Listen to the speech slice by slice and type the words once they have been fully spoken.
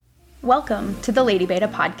Welcome to the Lady Beta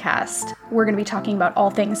podcast. We're going to be talking about all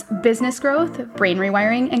things business growth, brain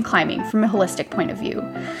rewiring, and climbing from a holistic point of view.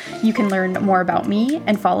 You can learn more about me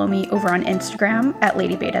and follow me over on Instagram at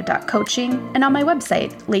ladybeta.coaching and on my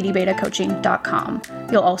website, ladybetacoaching.com.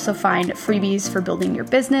 You'll also find freebies for building your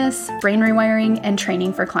business, brain rewiring, and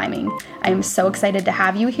training for climbing. I am so excited to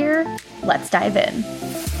have you here. Let's dive in.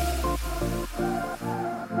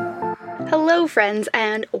 Hello, friends,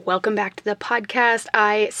 and welcome back to the podcast.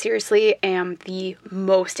 I seriously am the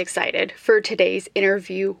most excited for today's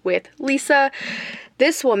interview with Lisa.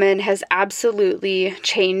 This woman has absolutely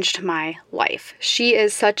changed my life. She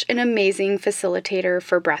is such an amazing facilitator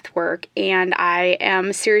for breathwork, and I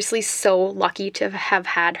am seriously so lucky to have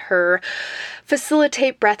had her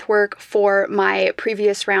facilitate breathwork for my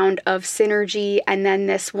previous round of Synergy, and then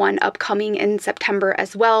this one upcoming in September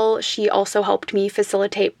as well. She also helped me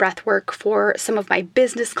facilitate breathwork for some of my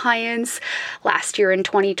business clients last year in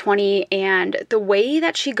 2020, and the way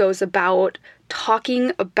that she goes about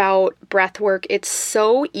talking about breathwork, it's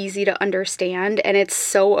so easy to understand and it's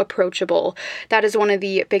so approachable. That is one of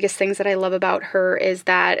the biggest things that I love about her, is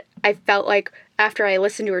that I felt like after I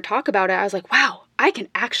listened to her talk about it, I was like, wow, I can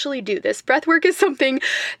actually do this. Breathwork is something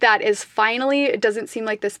that is finally, it doesn't seem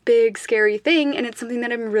like this big, scary thing, and it's something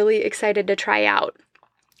that I'm really excited to try out.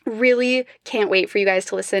 Really can't wait for you guys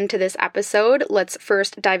to listen to this episode. Let's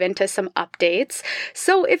first dive into some updates.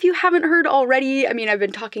 So if you haven't heard already, I've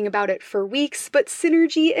been talking about it for weeks, but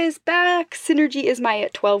Synergy is back. Synergy is my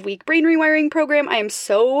 12-week brain rewiring program. I am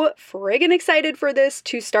so friggin' excited for this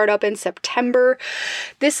to start up in September.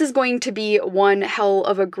 This is going to be one hell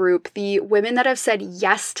of a group. The women that have said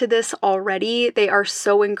yes to this already, they are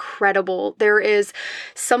so incredible. There is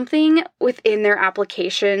something within their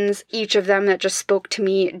applications, each of them, that just spoke to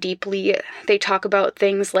me deeply. They talk about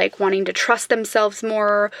things like wanting to trust themselves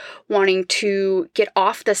more, wanting to get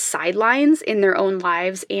off the sidelines in their own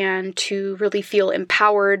lives and to really feel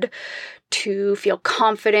empowered, to feel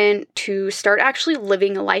confident, to start actually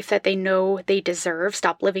living a life that they know they deserve,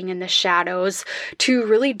 stop living in the shadows, to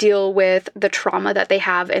really deal with the trauma that they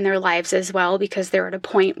have in their lives as well, because they're at a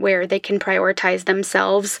point where they can prioritize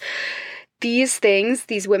themselves. These things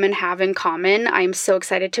these women have in common. I'm so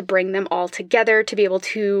excited to bring them all together to be able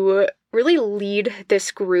to really lead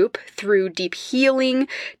this group through deep healing,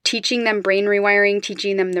 teaching them brain rewiring,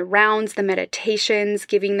 teaching them the rounds, the meditations,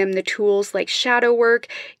 giving them the tools like shadow work,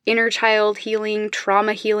 inner child healing,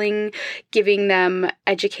 trauma healing, giving them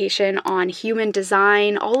education on human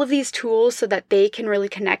design, all of these tools so that they can really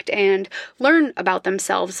connect and learn about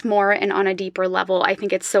themselves more and on a deeper level. I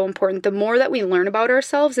think it's so important. The more that we learn about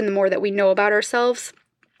ourselves and the more that we know about ourselves,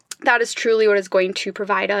 that is truly what is going to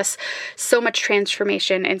provide us so much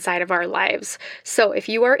transformation inside of our lives. So if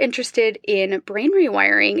you are interested in brain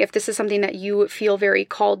rewiring, if this is something that you feel very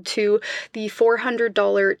called to, the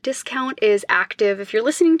 $400 discount is active. If you're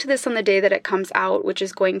listening to this on the day that it comes out, which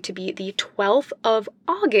is going to be the 12th of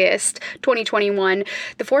August, 2021,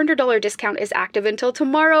 the $400 discount is active until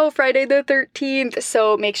tomorrow, Friday the 13th.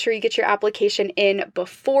 So make sure you get your application in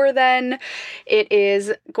before then. It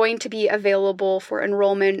is going to be available for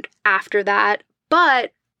enrollment after that,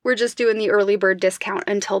 but we're just doing the early bird discount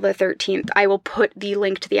until the 13th. I will put the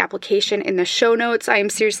link to the application in the show notes. I am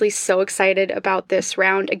seriously so excited about this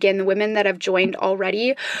round. Again, the women that have joined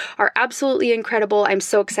already are absolutely incredible. I'm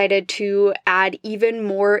so excited to add even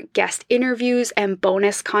more guest interviews and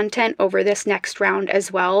bonus content over this next round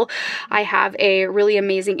as well. I have a really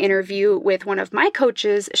amazing interview with one of my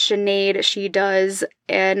coaches, Sinead. She does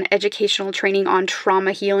an educational training on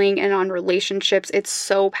trauma healing and on relationships. It's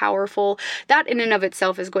so powerful. That in and of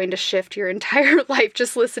itself is going to shift your entire life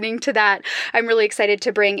just listening to that. I'm really excited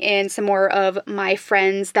to bring in some more of my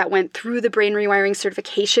friends that went through the brain rewiring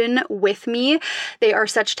certification with me. They are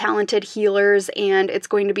such talented healers, and it's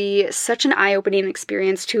going to be such an eye-opening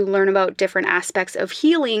experience to learn about different aspects of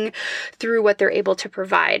healing through what they're able to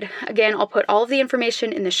provide. Again, I'll put all of the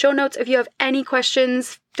information in the show notes. If you have any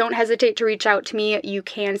questions, don't hesitate to reach out to me. You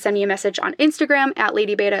can send me a message on Instagram at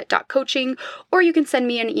ladybeta.coaching, or you can send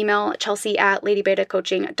me an email,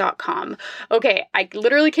 chelsea@ladybetacoaching.com. Okay, I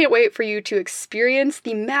literally can't wait for you to experience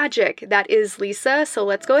the magic that is Lisa, so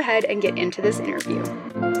let's go ahead and get into this interview.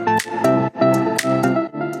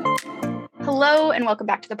 Hello and welcome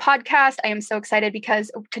back to the podcast. I am so excited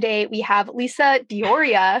because today we have Lisa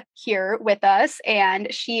Dioria here with us,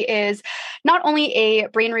 and she is not only a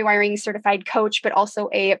brain rewiring certified coach, but also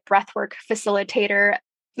a breathwork facilitator.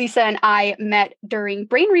 Lisa and I met during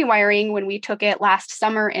brain rewiring when we took it last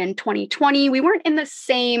summer in 2020. We weren't in the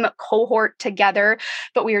same cohort together,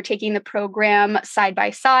 but we were taking the program side by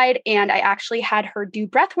side. And I actually had her do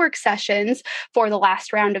breathwork sessions for the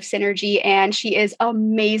last round of Synergy. And she is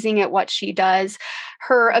amazing at what she does.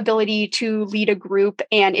 Her ability to lead a group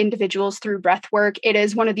and individuals through breathwork, it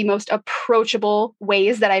is one of the most approachable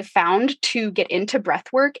ways that I've found to get into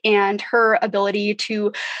breathwork. And her ability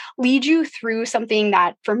to lead you through something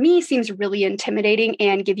that for me seems really intimidating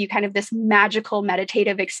and give you kind of this magical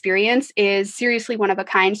meditative experience is seriously one of a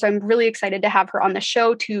kind. So I'm really excited to have her on the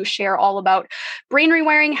show to share all about brain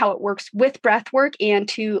rewiring, how it works with breath work, and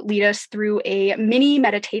to lead us through a mini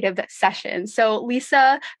meditative session. So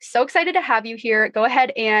Lisa, so excited to have you here. Go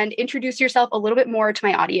ahead and introduce yourself a little bit more to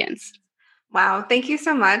my audience. Wow, thank you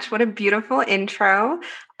so much. What a beautiful intro.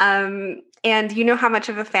 And you know how much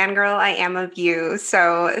of a fangirl I am of you.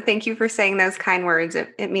 So thank you for saying those kind words.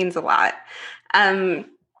 It means a lot.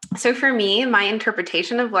 So for me, my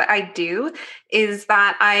interpretation of what I do is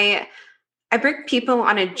that I bring people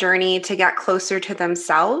on a journey to get closer to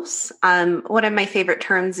themselves. One of my favorite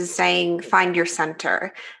terms is saying, find your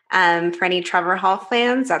center. For any Trevor Hall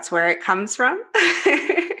fans, that's where it comes from.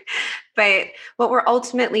 But what we're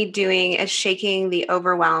ultimately doing is shaking the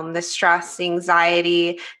overwhelm, the stress, the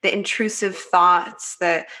anxiety, the intrusive thoughts,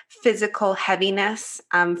 the physical heaviness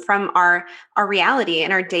from our reality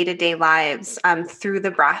in our day-to-day lives through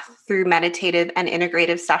the breath, through meditative and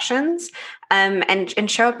integrative sessions,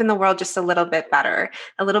 and show up in the world just a little bit better,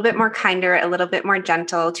 a little bit more kinder, a little bit more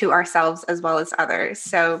gentle to ourselves as well as others.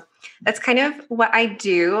 So that's kind of what I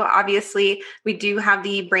do. Obviously, we do have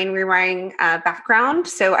the brain rewiring background.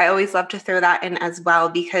 So I always love to throw that in as well,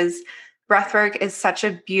 because breathwork is such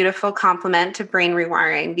a beautiful complement to brain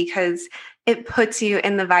rewiring, because it puts you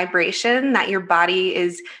in the vibration that your body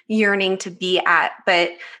is yearning to be at.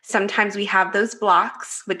 But sometimes we have those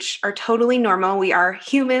blocks, which are totally normal. We are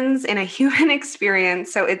humans in a human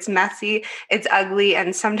experience. So it's messy, it's ugly,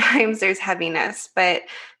 and sometimes there's heaviness. But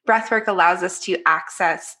breathwork allows us to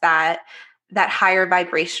access that higher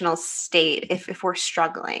vibrational state if we're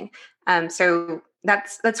struggling. So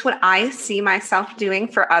that's what I see myself doing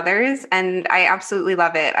for others, and I absolutely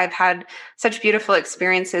love it. I've had such beautiful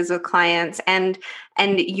experiences with clients and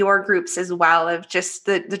your groups as well, of just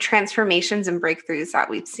the transformations and breakthroughs that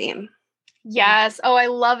we've seen. Yes. Oh, I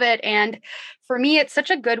love it. And for me, it's such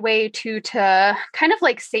a good way to kind of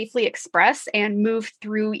like safely express and move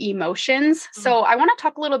through emotions. So I want to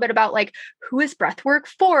talk a little bit about like, who is breathwork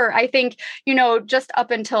for? I think, just up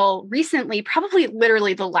until recently, probably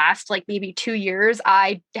literally the last like maybe 2 years,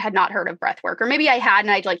 I had not heard of breathwork, or maybe I had,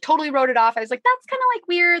 and I like totally wrote it off. I was like, that's kind of like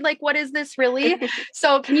weird. Like, what is this really?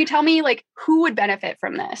 So can you tell me like who would benefit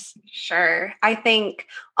from this? Sure. I think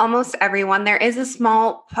almost everyone. There is a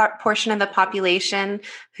small portion of the population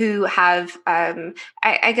who have,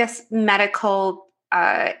 I guess, medical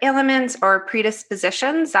ailments or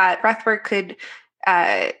predispositions that breathwork could,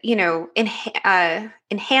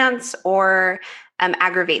 enhance or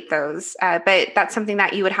aggravate those. But that's something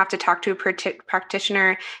that you would have to talk to a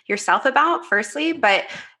practitioner yourself about, firstly. But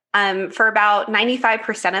for about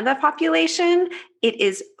 95% of the population, it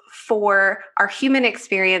is for our human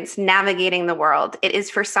experience navigating the world. It is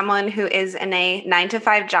for someone who is in a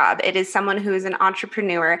 9-to-5 job. It is someone who is an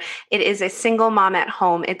entrepreneur. It is a single mom at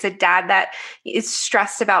home. It's a dad that is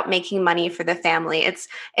stressed about making money for the family.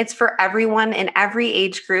 It's for everyone in every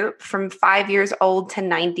age group from 5 years old to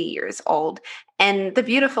 90 years old. And the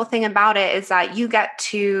beautiful thing about it is that you get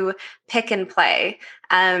to pick and play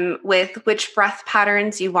with which breath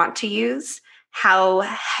patterns you want to use, how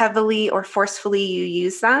heavily or forcefully you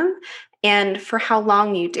use them, and for how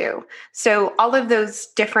long you do. So all of those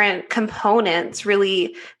different components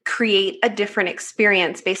really create a different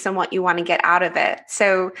experience based on what you want to get out of it.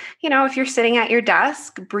 So, if you're sitting at your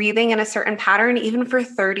desk, breathing in a certain pattern, even for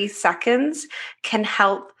 30 seconds, can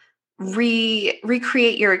help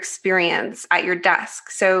recreate your experience at your desk.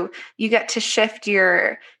 So you get to shift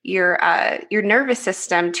your nervous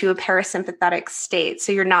system to a parasympathetic state,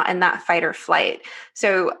 so you're not in that fight or flight.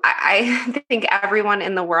 So I think everyone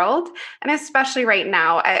in the world, and especially right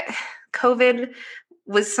now, COVID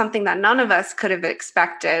was something that none of us could have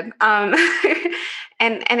expected.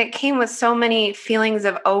 And it came with so many feelings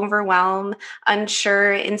of overwhelm,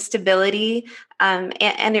 unsure, instability, and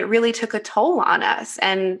it really took a toll on us.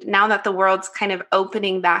 And now that the world's kind of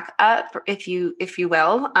opening back up, if you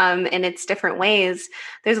will, in its different ways,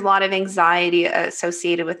 there's a lot of anxiety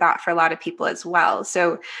associated with that for a lot of people as well.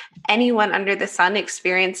 So anyone under the sun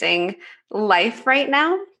experiencing life right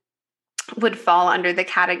now, would fall under the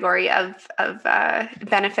category of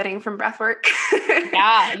benefiting from breath work.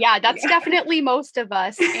 Yeah, that's definitely most of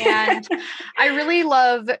us. And I really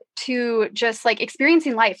love to just like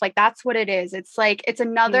experiencing life. Like that's what it is. It's like it's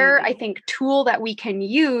another, I think, tool that we can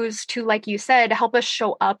use to, like you said, help us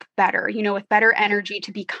show up better, with better energy,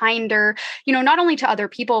 to be kinder, not only to other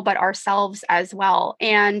people, but ourselves as well.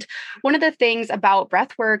 And one of the things about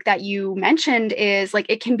breath work that you mentioned is like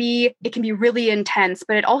it can be really intense,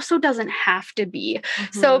 but it also doesn't have to be.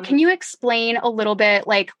 So can you explain a little bit,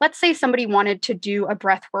 like, let's say somebody wanted to do a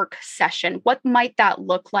breathwork session. What might that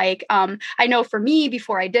look like? I know for me,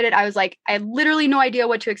 before I did it, I was like, I had literally no idea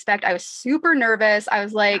what to expect. I was super nervous. I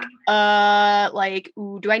was like,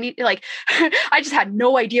 ooh, do I need like, I just had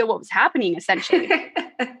no idea what was happening essentially.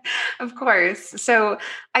 Of course. So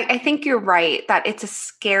I think you're right that it's a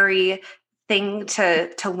scary thing to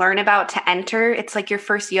learn about, to enter. It's like your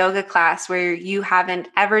first yoga class where you haven't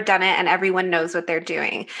ever done it and everyone knows what they're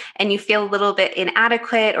doing. And you feel a little bit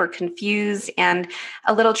inadequate or confused and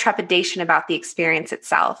a little trepidation about the experience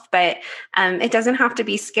itself. But it doesn't have to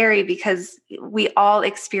be scary because we all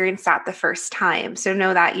experience that the first time. So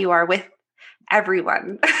know that you are with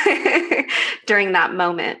everyone during that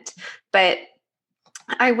moment. But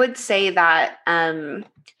I would say that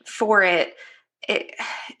for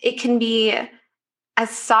it can be as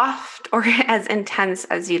soft or as intense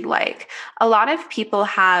as you'd like. A lot of people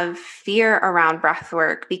have fear around breath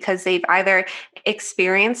work because they've either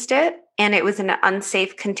experienced it and it was an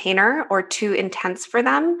unsafe container or too intense for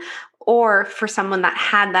them, or for someone that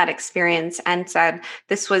had that experience and said,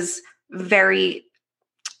 this was very,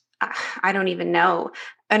 I don't even know,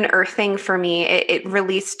 unearthing for me. It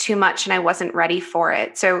released too much and I wasn't ready for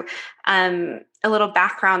it. So a little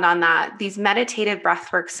background on that. These meditative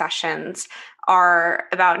breathwork sessions are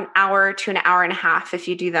about an hour to an hour and a half if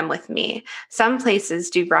you do them with me. Some places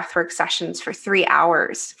do breathwork sessions for 3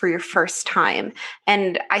 hours for your first time.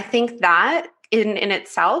 And I think that in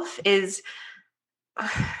itself is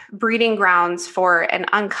breeding grounds for an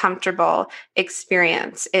uncomfortable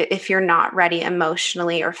experience if you're not ready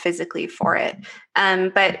emotionally or physically for it.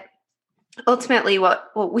 But ultimately, what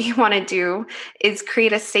we want to do is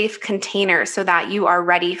create a safe container so that you are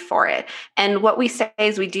ready for it. And what we say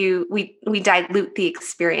is we dilute the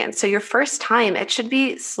experience. So your first time, it should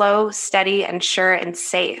be slow, steady, and sure and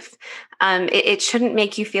safe. It shouldn't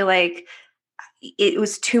make you feel like it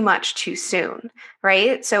was too much too soon,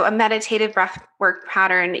 right? So a meditative breath work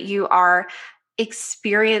pattern, you are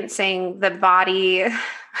experiencing the body.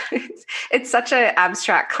 It's such an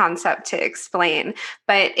abstract concept to explain,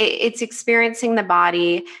 but it's experiencing the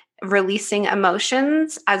body, releasing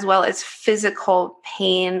emotions as well as physical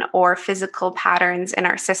pain or physical patterns in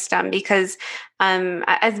our system. Because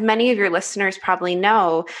as many of your listeners probably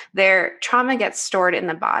know, their trauma gets stored in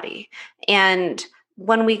the body. And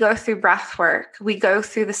when we go through breath work, we go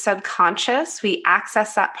through the subconscious, we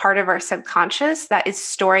access that part of our subconscious that is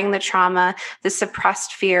storing the trauma, the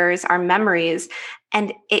suppressed fears, our memories,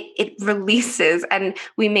 and it releases, and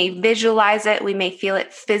we may visualize it, we may feel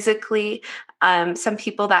it physically. Some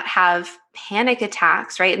people that have panic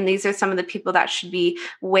attacks, right? And these are some of the people that should be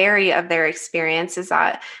wary of their experience, is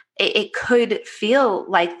that it could feel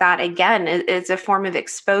like that again. It's a form of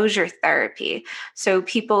exposure therapy. So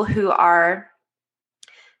people who are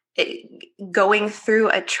going through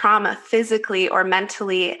a trauma physically or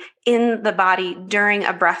mentally in the body during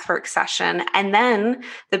a breathwork session. And then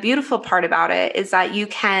the beautiful part about it is that you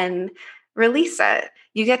can release it.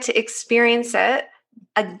 You get to experience it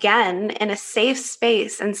again in a safe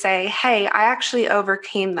space and say, hey, I actually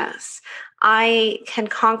overcame this. I can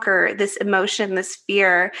conquer this emotion, this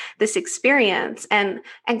fear, this experience, and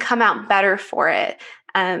come out better for it,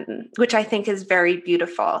 which I think is very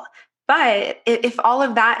beautiful. But if all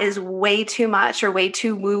of that is way too much or way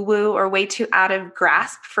too woo-woo or way too out of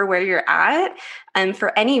grasp for where you're at, and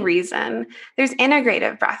for any reason, there's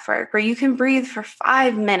integrative breath work where you can breathe for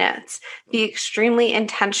 5 minutes, be extremely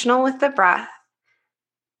intentional with the breath,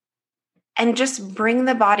 and just bring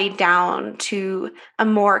the body down to a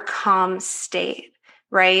more calm state,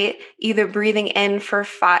 right? Either breathing in for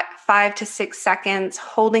 5 to 6 seconds,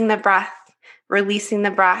 holding the breath, releasing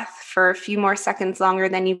the breath for a few more seconds longer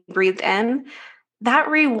than you breathed in. That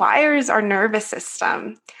rewires our nervous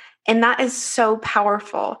system. And that is so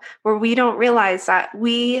powerful, where we don't realize that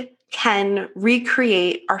we can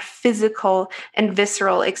recreate our physical and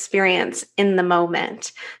visceral experience in the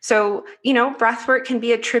moment. So, breath work can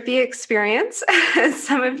be a trippy experience, as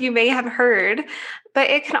some of you may have heard, but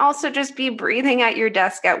it can also just be breathing at your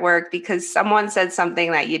desk at work because someone said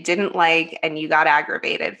something that you didn't like and you got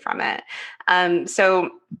aggravated from it. So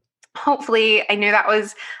hopefully, I know that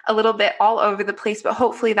was a little bit all over the place, but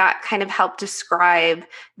hopefully that kind of helped describe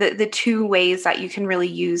the two ways that you can really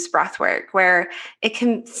use breath work, where it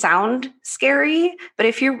can sound scary, but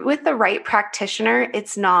if you're with the right practitioner,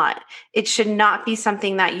 it's not. It should not be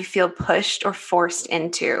something that you feel pushed or forced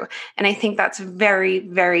into. And I think that's very,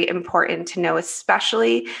 very important to know,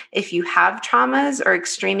 especially if you have traumas or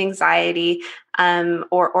extreme anxiety,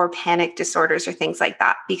 or panic disorders or things like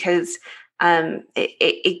that, because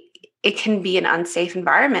it can be an unsafe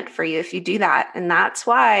environment for you if you do that. And that's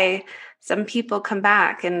why some people come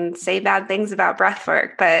back and say bad things about breath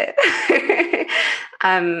work. But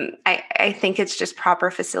I think it's just proper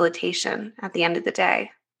facilitation at the end of the day.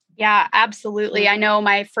 Yeah, absolutely. I know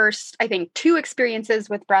my first, I think, 2 experiences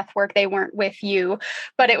with breath work, they weren't with you,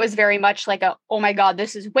 but it was very much like oh my God,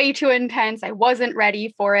 this is way too intense. I wasn't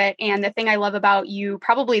ready for it. And the thing I love about you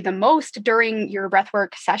probably the most during your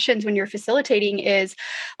breathwork sessions when you're facilitating is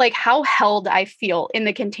like how held I feel in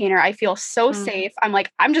the container. I feel so safe. I'm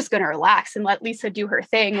like, I'm just going to relax and let Lisa do her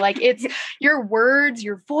thing. Like it's your words,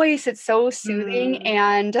 your voice, it's so soothing.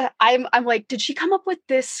 And I'm like, did she come up with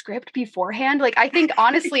this script beforehand? Like, I think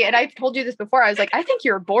honestly, and I've told you this before, I was like, I think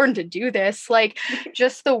you're born to do this, like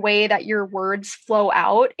just the way that your words flow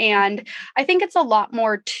out. And I think it's a lot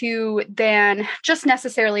more too than just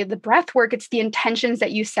necessarily the breath work. It's the intentions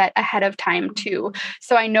that you set ahead of time too.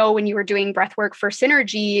 So I know when you were doing breath work for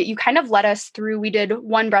Synergy, you kind of led us through, we did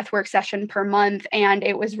one breath work session per month. And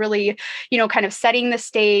it was really, kind of setting the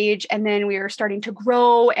stage. And then we were starting to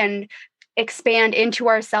grow and expand into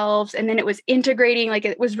ourselves, and then it was integrating. Like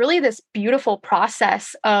it was really this beautiful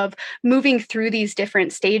process of moving through these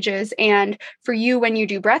different stages. And for you, when you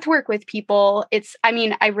do breath work with people,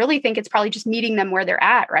 I really think it's probably just meeting them where they're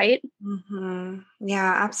at, right?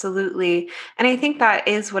 Yeah, absolutely. And I think that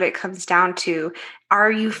is what it comes down to.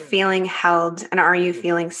 Are you feeling held and are you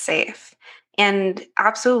feeling safe? And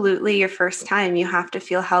absolutely, your first time, you have to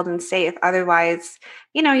feel held and safe. Otherwise,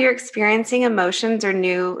 you're experiencing emotions or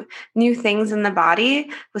new things in the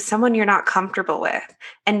body with someone you're not comfortable with.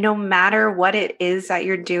 And no matter what it is that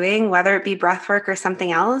you're doing, whether it be breath work or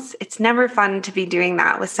something else, it's never fun to be doing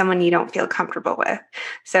that with someone you don't feel comfortable with.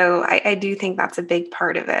 So I do think that's a big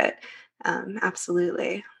part of it.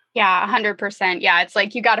 Absolutely. Yeah, 100%. Yeah, it's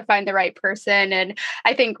like you got to find the right person. And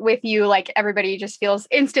I think with you, like everybody just feels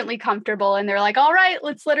instantly comfortable and they're like, all right,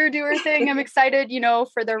 let's let her do her thing. I'm excited,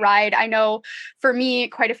 for the ride. I know for me,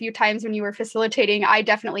 quite a few times when you were facilitating, I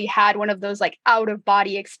definitely had one of those like out of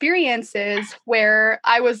body experiences where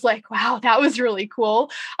I was like, wow, that was really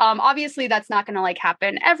cool. Obviously, that's not going to like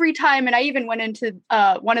happen every time. And I even went into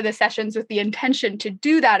one of the sessions with the intention to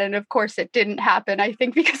do that. And of course, it didn't happen. I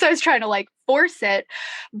think because I was trying to like force it.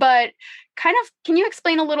 But kind of, can you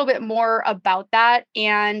explain a little bit more about that?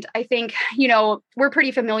 And I think, we're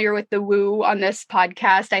pretty familiar with the woo on this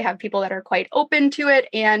podcast. I have people that are quite open to it.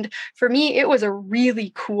 And for me, it was a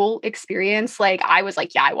really cool experience. Like, I was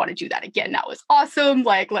like, yeah, I want to do that again. That was awesome.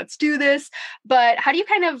 Like, let's do this. But how do you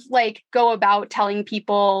kind of like go about telling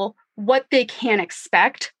people what they can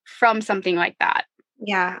expect from something like that?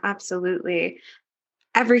 Yeah, absolutely.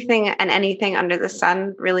 Everything and anything under the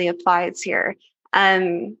sun really applies here.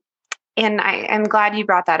 And I'm glad you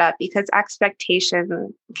brought that up because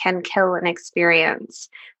expectation can kill an experience.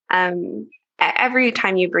 Every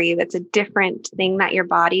time you breathe, it's a different thing that your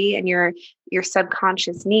body and your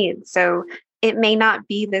subconscious needs. So it may not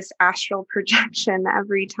be this astral projection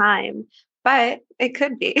every time, but it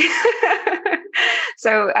could be.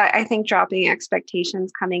 So I think dropping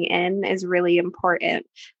expectations coming in is really important.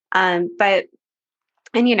 And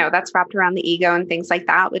that's wrapped around the ego and things like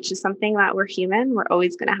that, which is something that we're human. We're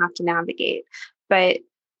always going to have to navigate. But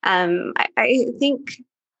I think,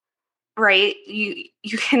 right,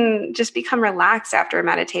 you can just become relaxed after a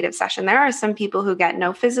meditative session. There are some people who get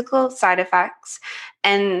no physical side effects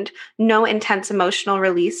and no intense emotional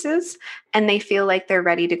releases, and they feel like they're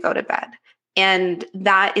ready to go to bed. And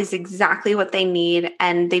that is exactly what they need.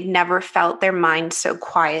 And they've never felt their mind so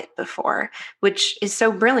quiet before, which is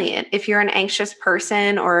so brilliant. If you're an anxious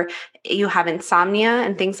person or you have insomnia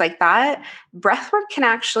and things like that, breathwork can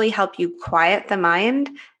actually help you quiet the mind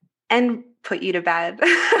and put you to bed,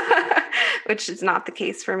 which is not the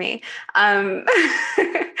case for me.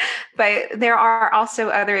 But there are also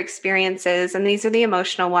other experiences, and these are the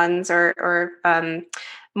emotional ones or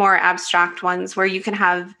more abstract ones where you can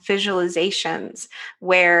have visualizations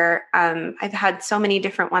where I've had so many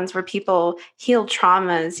different ones where people heal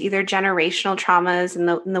traumas, either generational traumas in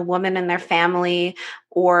the woman and their family,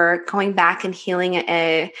 or going back and healing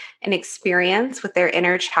an experience with their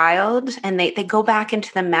inner child. And they go back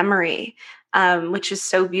into the memory which is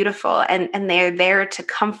so beautiful. And they're there to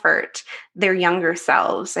comfort their younger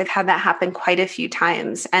selves. I've had that happen quite a few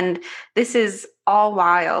times. And this is all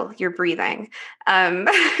while you're breathing.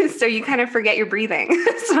 So you kind of forget you're breathing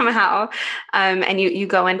somehow. And you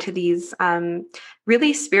go into these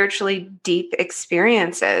really spiritually deep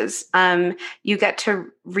experiences. You get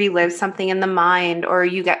to relive something in the mind, or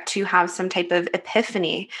you get to have some type of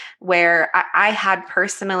epiphany, where I had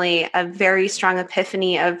personally a very strong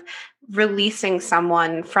epiphany of releasing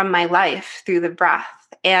someone from my life through the breath.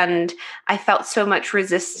 And I felt so much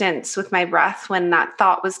resistance with my breath when that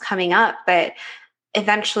thought was coming up, but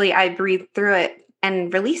eventually I breathed through it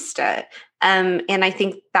and released it. And I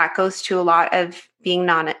think that goes to a lot of being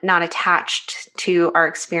not attached to our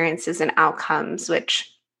experiences and outcomes, which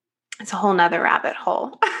is a whole nother rabbit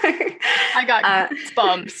hole. I got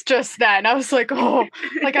goosebumps just then. I was like, oh,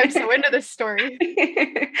 like I'm so into this story.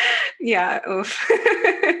 Yeah. Oof.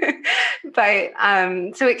 But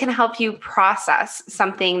so it can help you process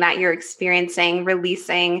something that you're experiencing,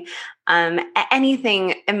 releasing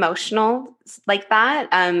anything emotional like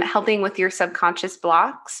that, helping with your subconscious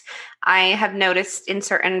blocks. I have noticed in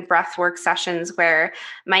certain breathwork sessions where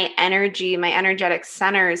my energetic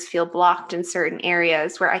centers feel blocked in certain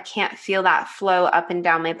areas where I can't feel that flow up and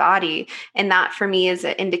down my body. And that for me is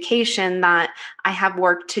an indication that I have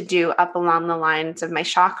work to do up along the lines of my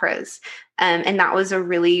chakras. And that was a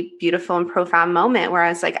really beautiful and profound moment where I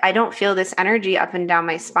was like, I don't feel this energy up and down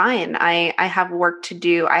my spine. I have work to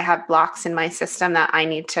do. I have blocks in my system that I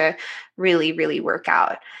need to really, really work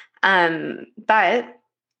out. But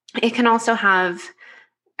it can also have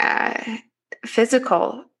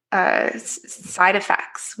physical side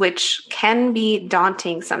effects, which can be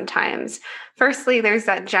daunting sometimes. Firstly, there's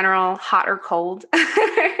that general hot or cold.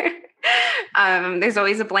 There's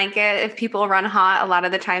always a blanket. If people run hot, a lot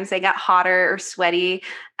of the times they get hotter or sweaty.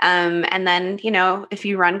 And then, if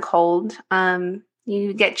you run cold,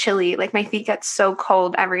 you get chilly. Like my feet get so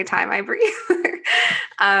cold every time I breathe.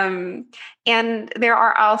 And there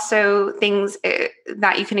are also things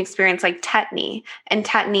that you can experience like tetany. And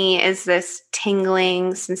tetany is this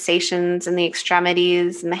tingling sensations in the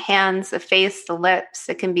extremities, in the hands, the face, the lips.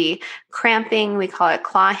 It can be cramping. We call it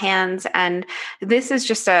claw hands. And this is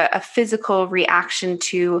just a physical reaction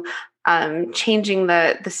to changing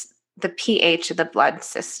the pH of the blood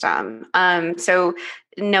system. So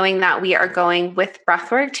knowing that we are going with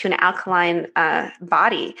breathwork to an alkaline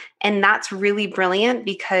body. And that's really brilliant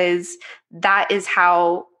because that is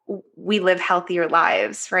how we live healthier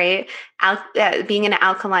lives, right? Being in an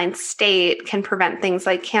alkaline state can prevent things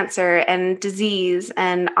like cancer and disease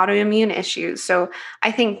and autoimmune issues. So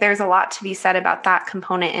I think there's a lot to be said about that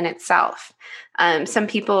component in itself. Some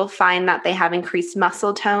people find that they have increased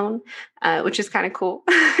muscle tone, which is kind of cool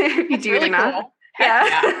if you do it enough. Cool.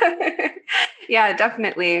 Yeah. Yeah,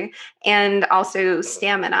 definitely. And also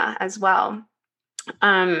stamina as well.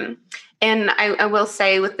 And I will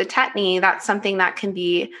say with the tetany, that's something that can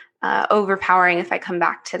be overpowering if I come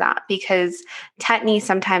back to that, because tetany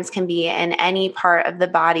sometimes can be in any part of the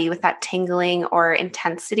body with that tingling or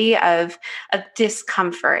intensity of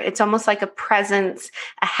discomfort. It's almost like a presence,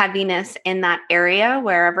 a heaviness in that area,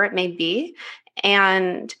 wherever it may be.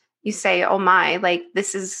 And you say, oh my, like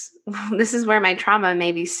this is where my trauma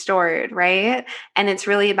may be stored, right? And it's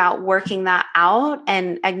really about working that out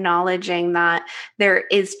and acknowledging that there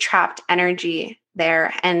is trapped energy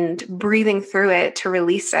there and breathing through it to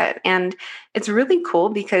release it. And it's really cool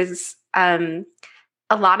because a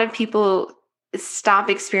lot of people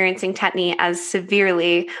stop experiencing tetany as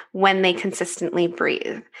severely when they consistently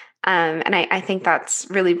breathe. And I think that's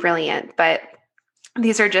really brilliant. But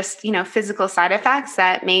these are just, physical side effects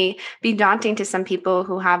that may be daunting to some people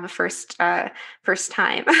who have a first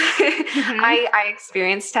time. Mm-hmm. I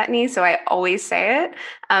experienced tetany, so I always say it,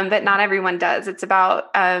 but not everyone does. It's about,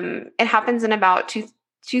 it happens in about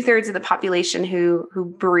two-thirds of the population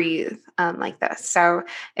who breathe like this. So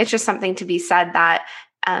it's just something to be said that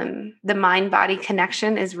the mind-body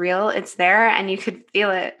connection is real. It's there, and you could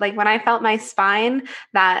feel it. Like when I felt my spine,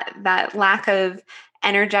 that lack of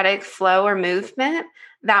energetic flow or movement,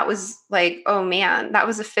 that was like, oh man, that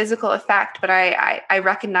was a physical effect. But I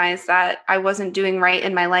recognized that I wasn't doing right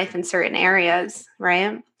in my life in certain areas,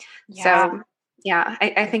 right? Yeah. So yeah,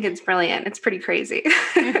 I think it's brilliant. It's pretty crazy.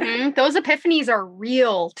 Mm-hmm. Those epiphanies are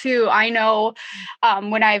real too. I know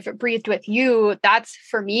when I've breathed with you, that's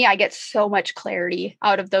for me, I get so much clarity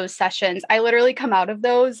out of those sessions. I literally come out of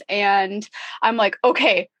those and I'm like,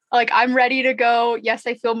 okay, Like I'm ready to go. Yes,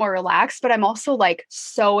 I feel more relaxed, but I'm also like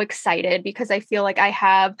so excited because I feel like I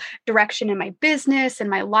have direction in my business and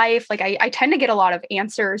my life. Like I tend to get a lot of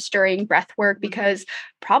answers during breath work because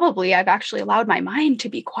probably I've actually allowed my mind to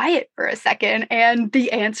be quiet for a second and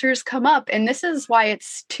the answers come up. And this is why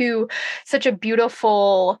such a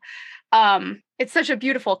beautiful it's such a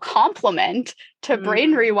beautiful compliment to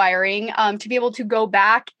brain rewiring, to be able to go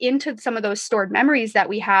back into some of those stored memories that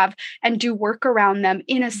we have and do work around them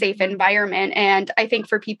in a safe environment. And I think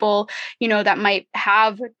for people, that might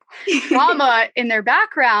have trauma in their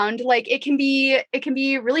background, like it can be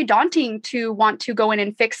really daunting to want to go in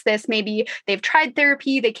and fix this. Maybe they've tried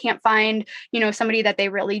therapy, they can't find, somebody that they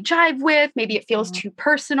really jive with. Maybe it feels too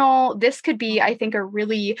personal. This could be, I think, a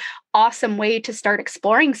really awesome way to start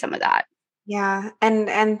exploring some of that. Yeah.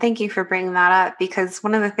 And thank you for bringing that up, because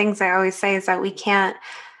one of the things I always say is that we can't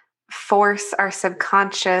force our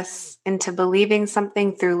subconscious into believing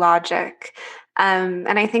something through logic.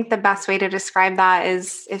 And I think the best way to describe that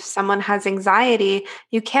is if someone has anxiety,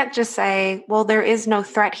 you can't just say, well, there is no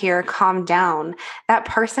threat here, calm down. That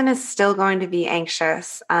person is still going to be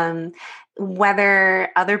anxious. Whether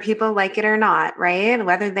other people like it or not, right?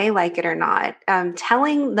 Whether they like it or not.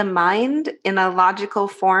 Telling the mind in a logical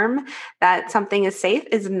form that something is safe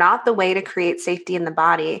is not the way to create safety in the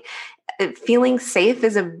body. Feeling safe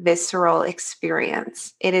is a visceral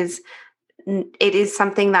experience. It is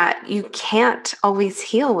something that you can't always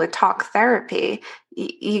heal with talk therapy.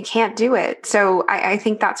 You can't do it. So I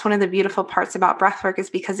think that's one of the beautiful parts about breathwork, is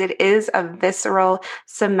because it is a visceral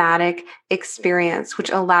somatic experience, which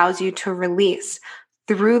allows you to release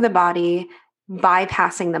through the body,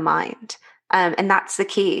 bypassing the mind. And that's the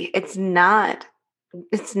key. It's not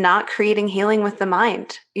creating healing with the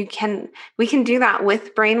mind. We can do that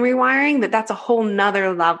with brain rewiring, but that's a whole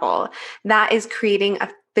nother level. That is creating a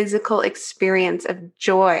physical experience of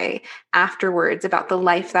joy afterwards about the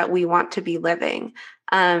life that we want to be living.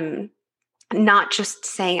 Not just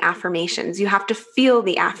saying affirmations. You have to feel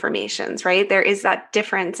the affirmations, right? There is that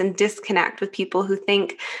difference and disconnect with people who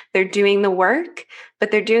think they're doing the work,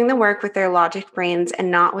 but they're doing the work with their logic brains and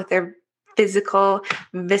not with their physical,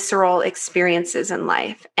 visceral experiences in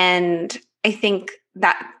life. And I think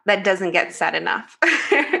that doesn't get said enough.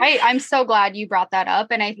 Right. I'm so glad you brought that up.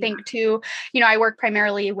 And I think too, I work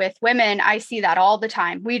primarily with women. I see that all the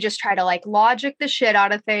time. We just try to like logic the shit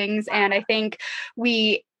out of things. And I think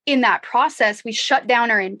in that process, we shut down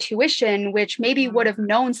our intuition, which maybe would have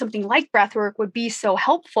known something like breathwork would be so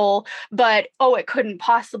helpful, but, it couldn't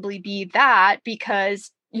possibly be that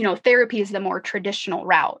because, therapy is the more traditional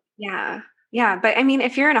route. Yeah. Yeah. But I mean,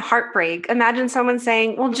 if you're in a heartbreak, imagine someone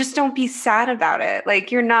saying, well, just don't be sad about it.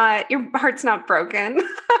 Like your heart's not broken.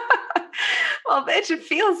 Well, bitch, it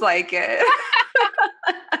feels like it.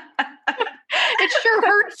 It sure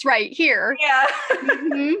hurts right here. Yeah.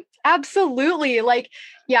 Mm-hmm. Absolutely. Like,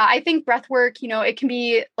 yeah, I think breath work, it can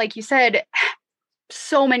be, like you said,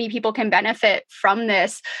 so many people can benefit from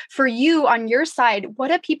this. For you on your side, what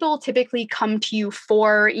do people typically come to you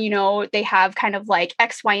for? They have kind of like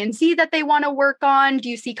X, Y, and Z that they want to work on. Do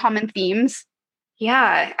you see common themes?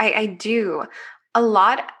 Yeah, I do. A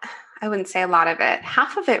lot, I wouldn't say a lot of it.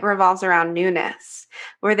 Half of it revolves around newness,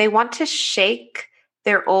 where they want to shake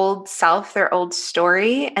their old self, their old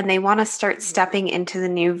story, and they want to start stepping into the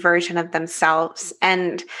new version of themselves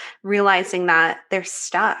and realizing that they're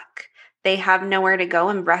stuck. They have nowhere to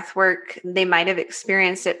go in breath work. They might have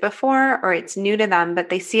experienced it before or it's new to them, but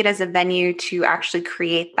they see it as a venue to actually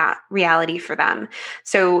create that reality for them.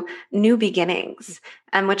 So new beginnings,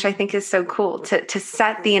 which I think is so cool to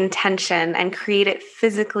set the intention and create it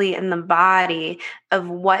physically in the body of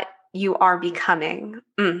what you are becoming.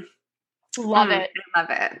 Love it. I love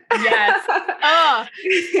it. Yes. Oh,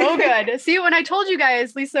 so good. See, when I told you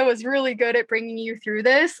guys, Lisa was really good at bringing you through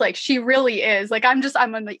this. Like she really is. Like I'm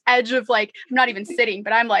on the edge of like, I'm not even sitting,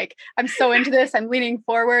 but I'm so into this. I'm leaning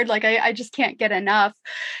forward. Like I just can't get enough.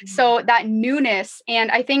 So that newness. And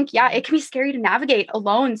I think, it can be scary to navigate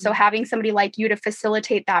alone. So having somebody like you to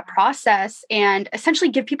facilitate that process and essentially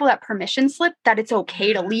give people that permission slip that it's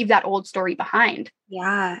okay to leave that old story behind.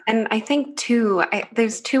 Yeah. And I think too,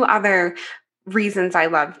 there's two other reasons I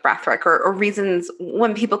love breathwork or reasons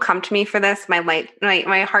when people come to me for this,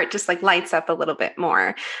 my heart just like lights up a little bit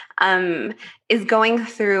more, is going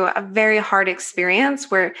through a very hard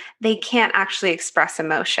experience where they can't actually express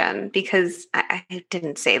emotion because I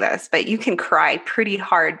didn't say this, but you can cry pretty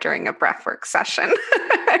hard during a breathwork session.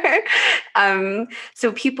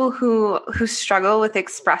 So people who struggle with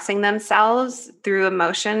expressing themselves through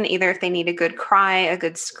emotion, either if they need a good cry, a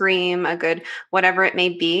good scream, a good whatever it may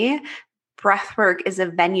be, breath work is a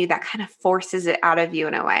venue that kind of forces it out of you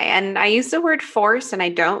in a way. And I use the word force, and I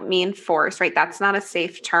don't mean force, right? That's not a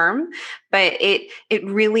safe term, but it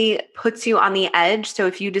really puts you on the edge. So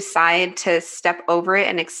if you decide to step over it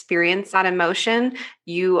and experience that emotion,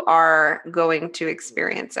 you are going to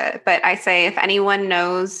experience it. But I say, if anyone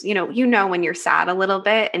knows, you know when you're sad a little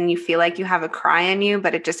bit and you feel like you have a cry in you,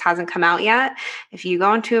 but it just hasn't come out yet, if you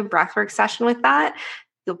go into a breathwork session with that,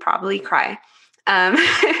 you'll probably cry.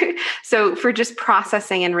 So for just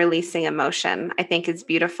processing and releasing emotion, I think is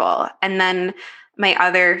beautiful. And then my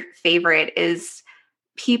other favorite is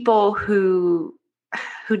people who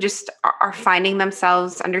just are finding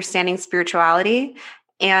themselves understanding spirituality.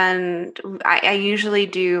 And I usually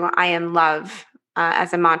do I am love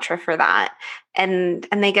as a mantra for that. And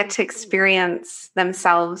they get to experience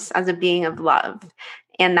themselves as a being of love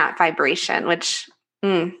and that vibration, which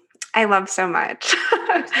I love so much.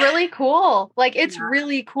 It's really cool. Like, it's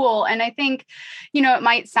really cool. And I think, it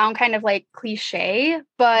might sound kind of like cliche,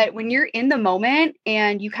 but when you're in the moment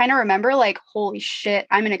and you kind of remember like, holy shit,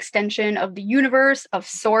 I'm an extension of the universe, of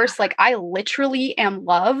source. Like, I literally am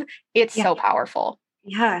love. It's so powerful.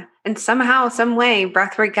 Yeah. And somehow, some way,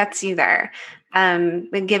 breathwork gets you there,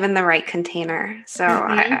 when given the right container. So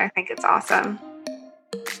I think it's awesome.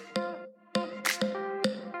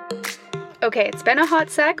 Okay, it's been a hot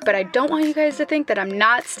sec, but I don't want you guys to think that I'm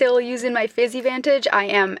not still using my PhysiVantage. I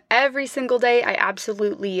am every single day. I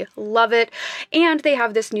absolutely love it. And they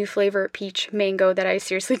have this new flavor, peach mango, that I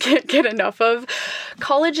seriously can't get enough of.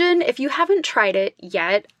 Collagen, if you haven't tried it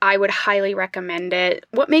yet, I would highly recommend it.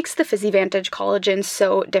 What makes the PhysiVantage collagen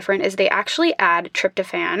so different is they actually add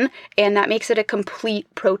tryptophan, and that makes it a complete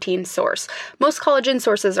protein source. Most collagen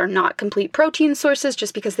sources are not complete protein sources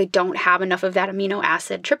just because they don't have enough of that amino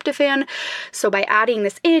acid tryptophan. So by adding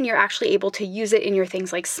this in, you're actually able to use it in your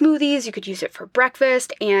things like smoothies. You could use it for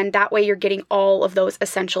breakfast, and that way you're getting all of those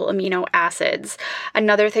essential amino acids.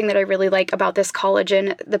 Another thing that I really like about this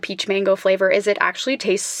collagen, the peach mango flavor, is it actually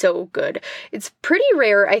tastes so good. It's pretty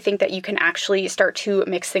rare, I think, that you can actually start to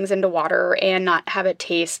mix things into water and not have it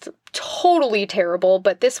taste totally terrible,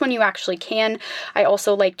 but this one you actually can. I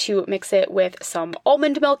also like to mix it with some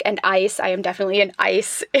almond milk and ice. I am definitely an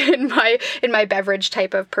ice in my beverage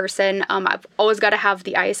type of person. I've always got to have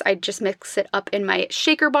the ice. I just mix it up in my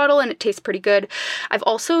shaker bottle and it tastes pretty good. I've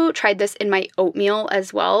also tried this in my oatmeal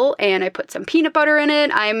as well, and I put some peanut butter in it.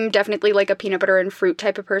 I'm definitely like a peanut butter and fruit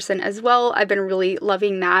type of person as well. I've been really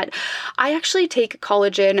loving that. I actually take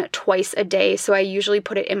collagen twice a day, so I usually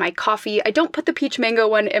put it in my coffee. I don't put the peach mango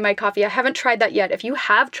one in my coffee. I haven't tried that yet. If you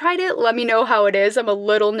have tried it, let me know how it is. I'm a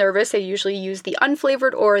little nervous. I usually use the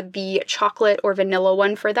unflavored or the chocolate or vanilla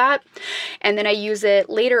one for that. And then I use it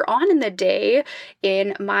later on in the day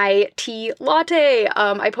in my tea latte.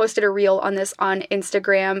 I posted a reel on this on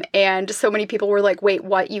Instagram, and so many people were like, wait,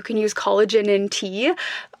 what? You can use collagen in tea?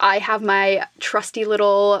 I have my trusty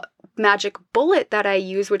little magic bullet that I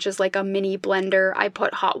use, which is like a mini blender. I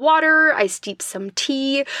put hot water, I steep some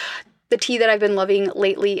tea. The tea that I've been loving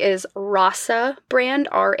lately is Rasa brand,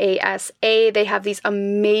 R-A-S-A. They have these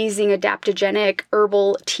amazing adaptogenic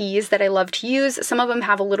herbal teas that I love to use. Some of them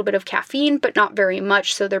have a little bit of caffeine, but not very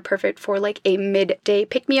much, so they're perfect for like a midday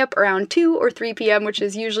pick-me-up around 2 or 3 p.m., which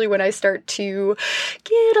is usually when I start to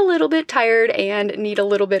get a little bit tired and need a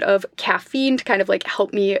little bit of caffeine to kind of like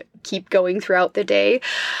help me keep going throughout the day.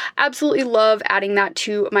 Absolutely love adding that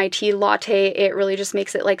to my tea latte. It really just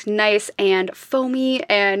makes it like nice and foamy.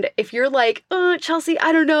 And if you're like, oh, Chelsea,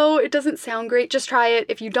 I don't know, it doesn't sound great, just try it.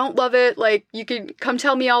 If you don't love it, like, you can come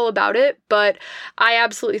tell me all about it, but I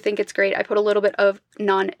absolutely think it's great. I put a little bit of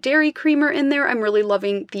non-dairy creamer in there. I'm really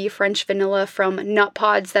loving the French vanilla from Nut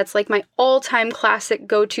Pods. That's like my all-time classic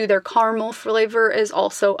go-to. Their caramel flavor is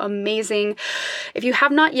also amazing. If you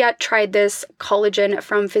have not yet tried this collagen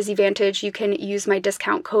from PhysiVantage, you can use my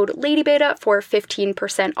discount code LadyBeta for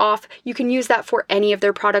 15% off. You can use that for any of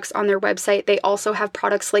their products on their website. They also have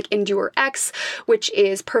products like Endure X, which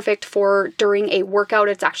is perfect for during a workout.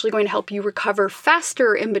 It's actually going to help you recover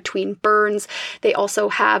faster in between burns. They also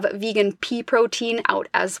have vegan pea protein out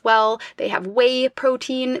as well. They have whey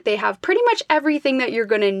protein. They have pretty much everything that you're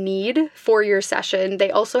going to need for your session.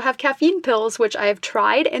 They also have caffeine pills, which I have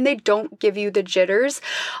tried, and they don't give you the jitters.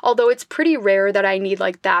 Although it's pretty rare that I need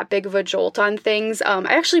like that that big of a jolt on things. I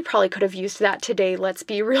actually probably could have used that today. Let's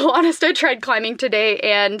be real honest. I tried climbing today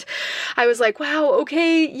and I was like, wow,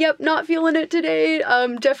 okay, yep, not feeling it today.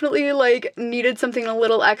 Definitely like needed something a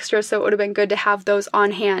little extra, so it would have been good to have those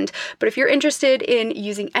on hand. But if you're interested in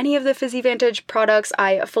using any of the PhysiVantage products,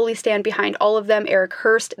 I fully stand behind all of them. Eric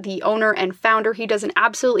Hurst, the owner and founder, he does an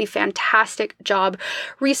absolutely fantastic job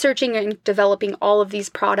researching and developing all of these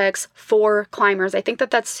products for climbers. I think that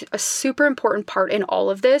that's a super important part in all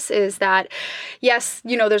of this, is that yes,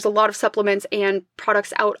 there's a lot of supplements and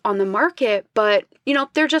products out on the market, but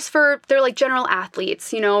they're like general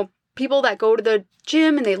athletes, people that go to the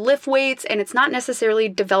gym and they lift weights, and it's not necessarily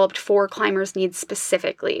developed for climbers' needs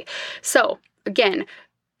specifically. So again,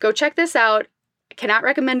 go check this out. I cannot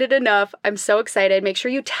recommend it enough. I'm so excited. Make sure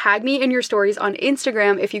you tag me in your stories on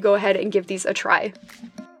Instagram if you go ahead and give these a try.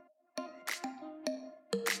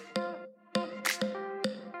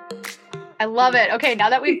 I love it. Okay, now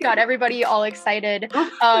that we've got everybody all excited,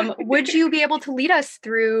 would you be able to lead us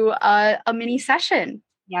through a mini session?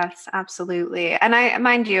 Yes, absolutely. And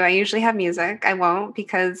mind you, I usually have music. I won't,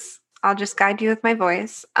 because I'll just guide you with my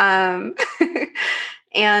voice. And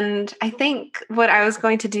I think what I was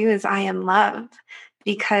going to do is I am love,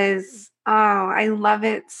 because, I love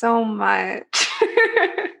it so much.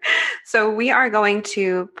 So we are going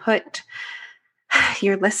to put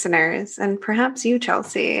your listeners, and perhaps you,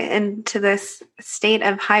 Chelsea, into this state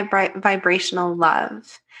of high vibrational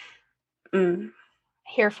love.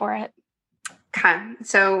 Here for it. Okay.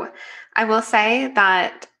 So I will say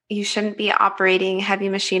that you shouldn't be operating heavy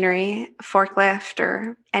machinery, forklift,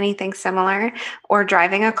 or anything similar, or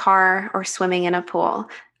driving a car or swimming in a pool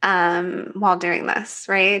while doing this,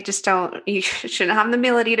 right? You shouldn't have the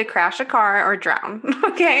ability to crash a car or drown.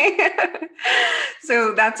 Okay.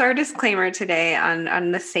 So that's our disclaimer today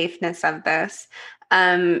on the safeness of this.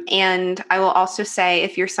 And I will also say,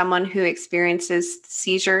 if you're someone who experiences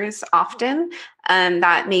seizures often,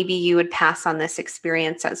 that maybe you would pass on this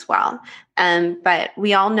experience as well. But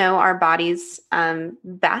we all know our bodies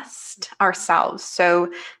best ourselves.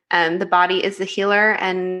 So the body is the healer,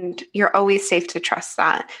 and you're always safe to trust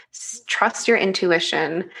that. Trust your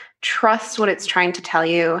intuition, trust what it's trying to tell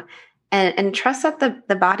you, and trust that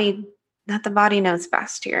the body knows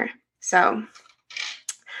best here. So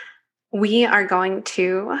we are going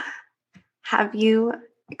to have you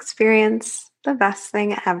experience the best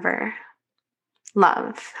thing ever: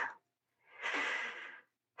 love.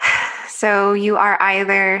 So you are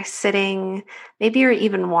either sitting, maybe you're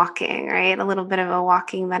even walking, right? A little bit of a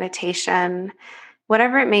walking meditation,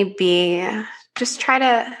 whatever it may be. Just try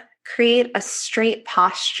to create a straight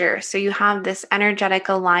posture, so you have this energetic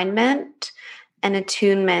alignment and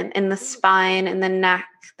attunement in the spine and the neck.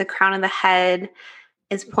 The crown of the head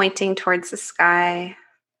is pointing towards the sky.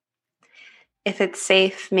 If it's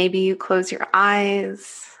safe, maybe you close your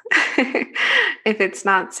eyes. If it's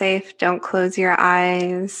not safe, don't close your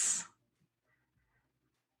eyes.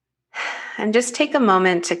 And just take a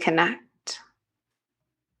moment to connect.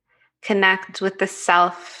 Connect with the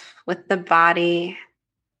self, with the body,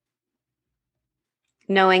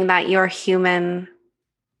 knowing that you're human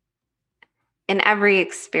in every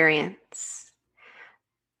experience.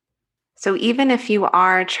 So even if you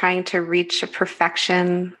are trying to reach a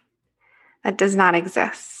perfection that does not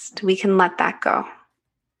exist, we can let that go.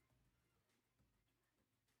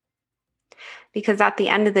 Because at the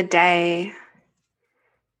end of the day,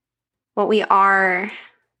 what we are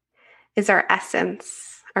is our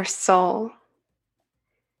essence, our soul.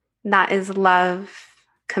 That is love,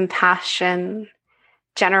 compassion,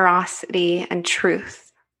 generosity, and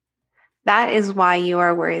truth. That is why you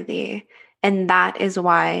are worthy, and that is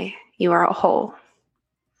why you are whole.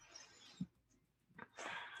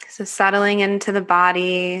 So settling into the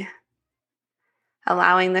body,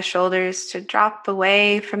 allowing the shoulders to drop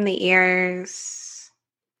away from the ears,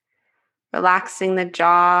 relaxing the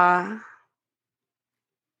jaw,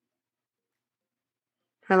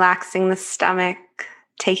 relaxing the stomach,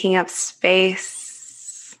 taking up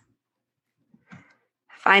space,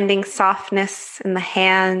 finding softness in the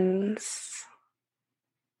hands,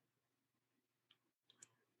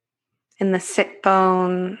 in the sit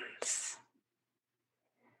bones,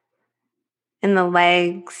 in the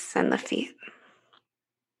legs and the feet.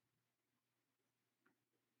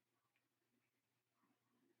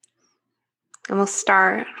 And we'll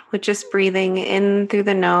start with just breathing in through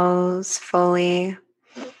the nose fully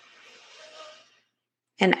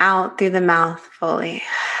and out through the mouth fully.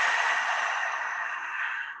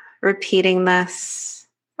 Repeating this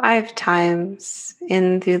 5 times,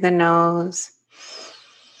 in through the nose,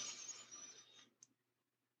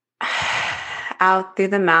 out through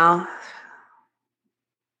the mouth.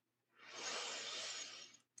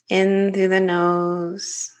 In through the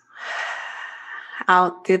nose,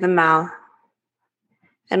 out through the mouth.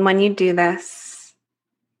 And when you do this,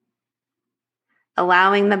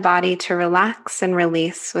 allowing the body to relax and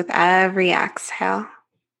release with every exhale.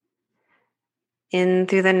 In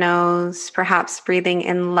through the nose, perhaps breathing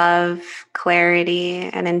in love, clarity,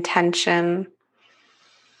 and intention,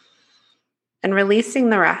 and releasing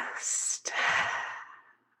the rest.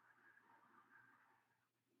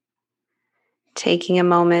 Taking a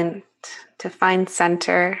moment to find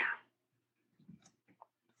center.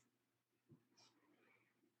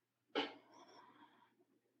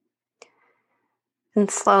 And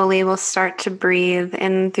slowly we'll start to breathe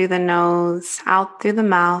in through the nose, out through the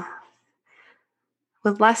mouth,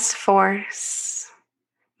 with less force,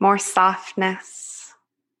 more softness.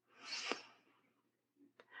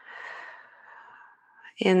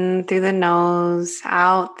 In through the nose,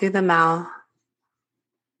 out through the mouth.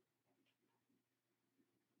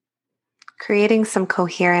 Creating some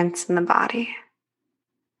coherence in the body.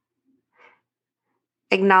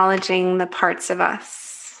 Acknowledging the parts of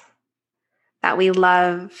us that we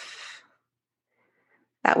love,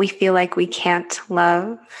 that we feel like we can't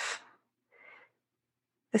love.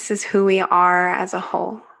 This is who we are as a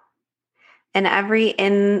whole. And every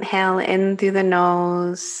inhale in through the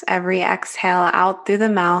nose, every exhale out through the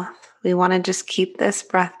mouth, we want to just keep this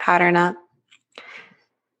breath pattern up.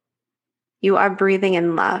 You are breathing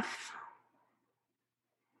in love.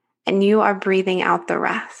 And you are breathing out the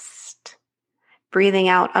rest. Breathing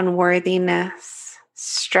out unworthiness,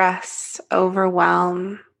 stress,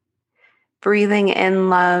 overwhelm. Breathing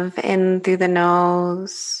in love in through the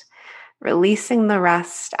nose. Releasing the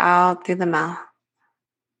rest out through the mouth.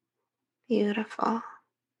 Beautiful.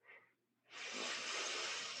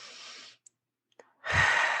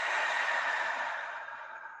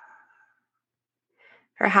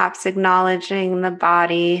 Perhaps acknowledging the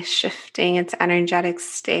body shifting its energetic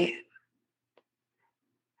state.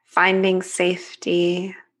 Finding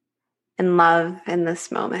safety and love in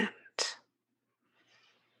this moment.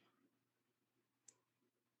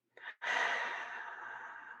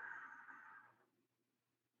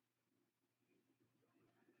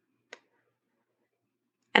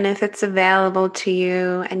 And if it's available to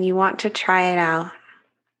you and you want to try it out,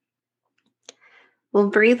 we'll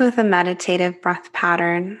breathe with a meditative breath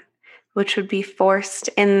pattern, which would be forced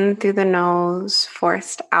in through the nose,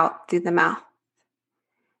 forced out through the mouth.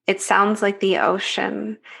 It sounds like the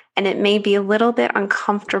ocean, and it may be a little bit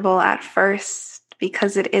uncomfortable at first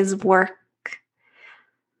because it is work,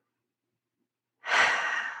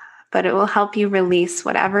 but it will help you release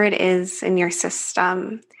whatever it is in your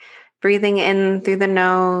system. Breathing in through the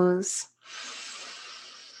nose,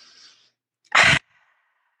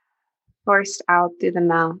 forced out through the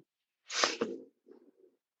mouth.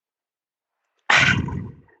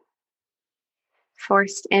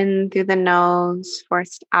 Forced in through the nose,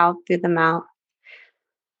 forced out through the mouth.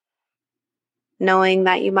 Knowing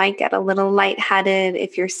that you might get a little lightheaded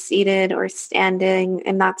if you're seated or standing,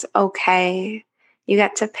 and that's okay. You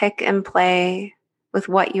get to pick and play with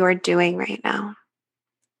what you are doing right now.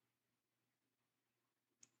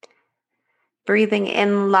 Breathing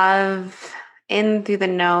in love in through the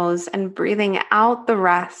nose and breathing out the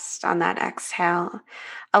rest on that exhale.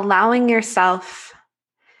 Allowing yourself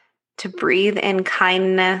to breathe in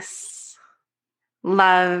kindness,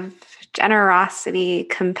 love, generosity,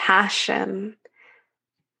 compassion.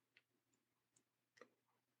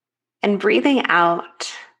 And breathing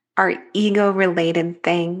out are ego-related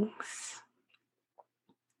things.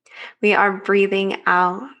 We are breathing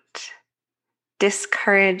out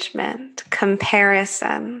discouragement,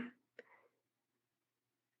 comparison,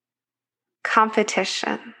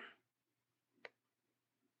 competition.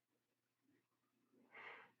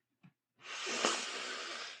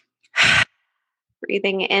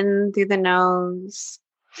 Breathing in through the nose,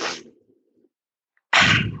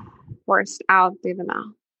 forced out through the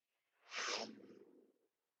mouth.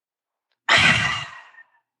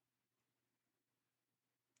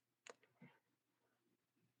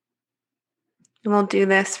 And we'll do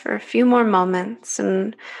this for a few more moments,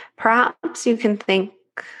 and perhaps you can think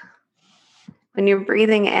when you're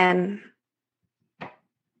breathing in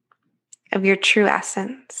of your true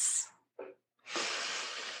essence.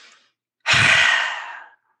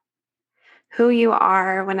 Who you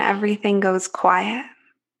are when everything goes quiet.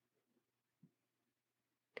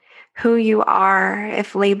 Who you are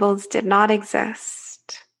if labels did not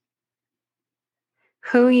exist.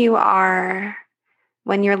 Who you are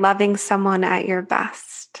when you're loving someone at your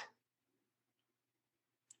best.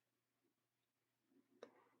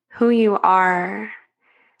 Who you are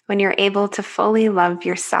when you're able to fully love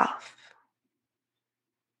yourself.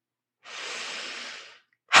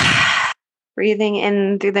 Breathing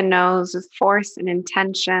in through the nose with force and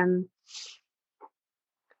intention.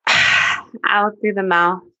 Out through the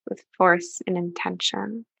mouth with force and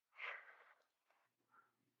intention.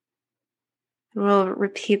 And we'll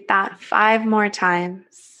repeat that 5 more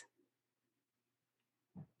times,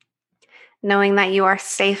 knowing that you are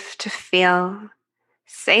safe to feel,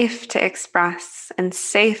 safe to express, and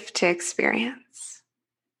safe to experience.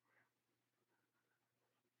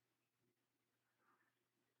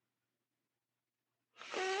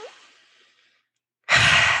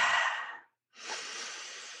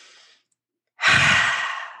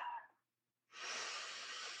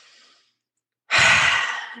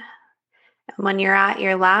 And when you're at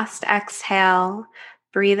your last exhale,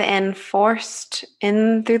 breathe in forced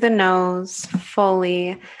in through the nose,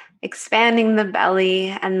 fully expanding the belly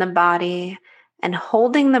and the body and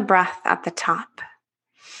holding the breath at the top.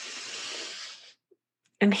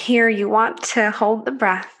 And here you want to hold the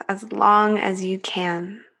breath as long as you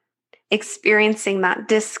can, experiencing that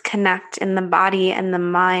disconnect in the body and the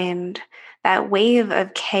mind, that wave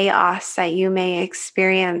of chaos that you may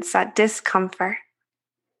experience, that discomfort.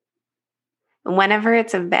 Whenever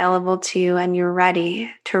it's available to you and you're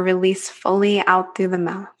ready to release fully out through the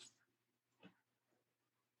mouth.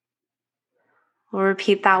 We'll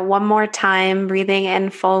repeat that one more time, breathing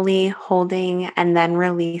in fully, holding, and then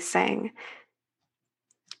releasing.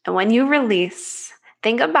 And when you release,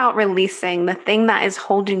 think about releasing the thing that is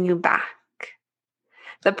holding you back.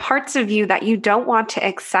 The parts of you that you don't want to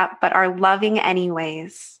accept but are loving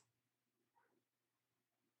anyways.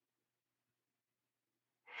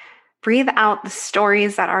 Breathe out the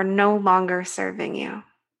stories that are no longer serving you.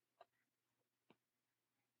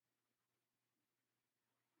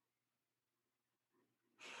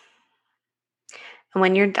 And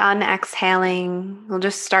when you're done exhaling, you'll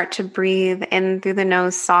just start to breathe in through the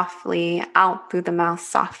nose softly, out through the mouth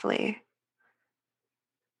softly.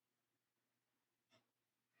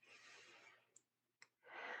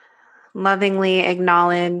 Lovingly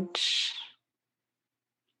acknowledge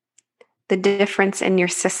the difference in your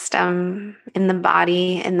system, in the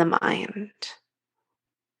body, in the mind.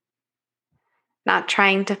 Not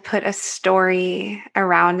trying to put a story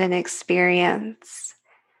around an experience,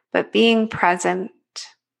 but being present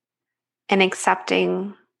and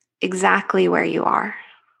accepting exactly where you are.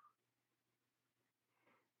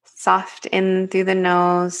 Soft in through the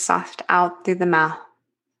nose, soft out through the mouth.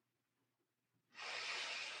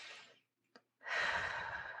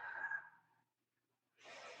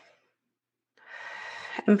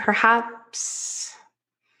 And perhaps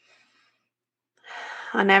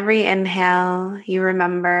on every inhale, you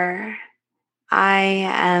remember, I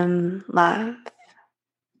am love.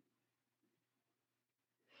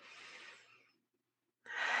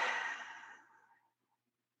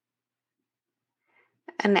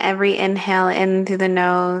 And every inhale in through the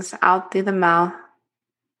nose, out through the mouth.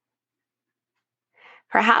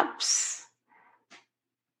 Perhaps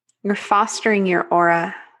you're fostering your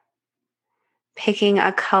aura, picking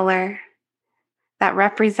a color that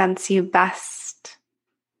represents you best.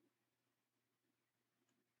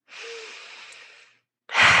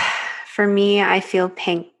 For me, I feel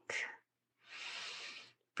pink.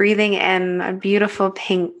 Breathing in a beautiful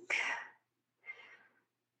pink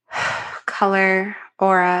color,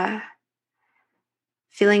 aura,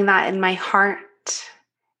 feeling that in my heart,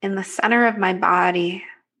 in the center of my body.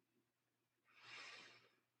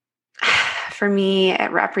 For me,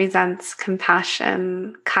 it represents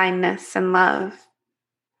compassion, kindness, and love.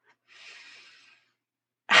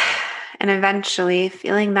 And eventually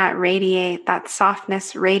feeling that radiate, that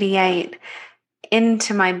softness radiate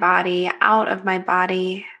into my body, out of my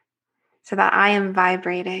body, so that I am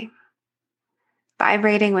vibrating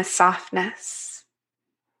with softness.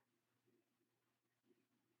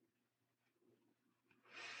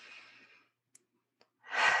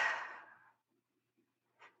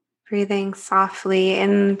 Breathing softly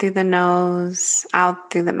in through the nose, out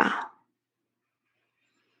through the mouth.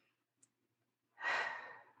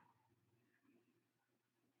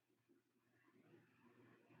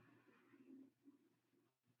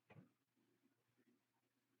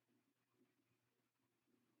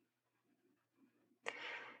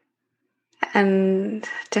 And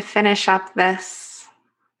to finish up this,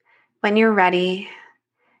 when you're ready,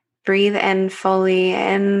 breathe in fully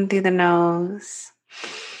in through the nose.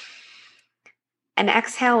 And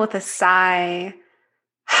exhale with a sigh.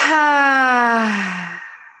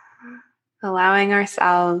 Allowing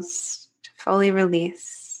ourselves to fully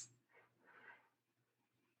release.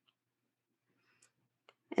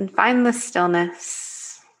 And find the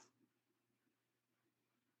stillness.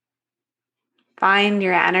 Find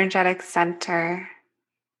your energetic center.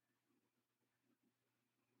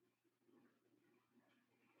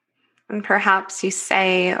 And perhaps you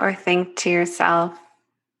say or think to yourself,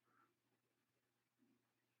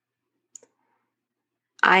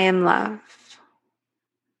 I am love.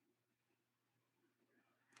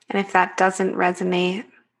 And if that doesn't resonate,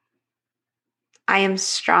 I am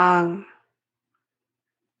strong.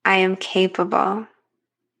 I am capable.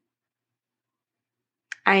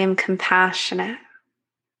 I am compassionate.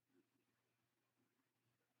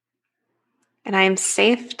 And I am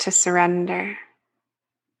safe to surrender.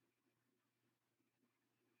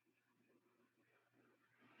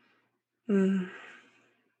 And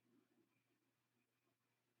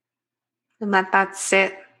let that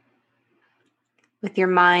sit with your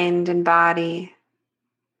mind and body,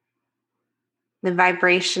 the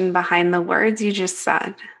vibration behind the words you just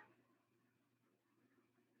said.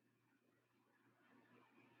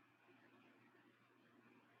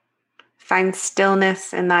 Find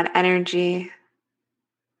stillness in that energy.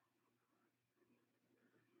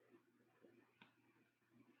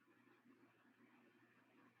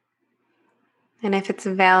 And if it's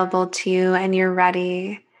available to you and you're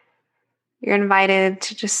ready, you're invited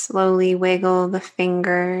to just slowly wiggle the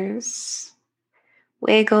fingers,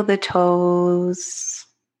 wiggle the toes,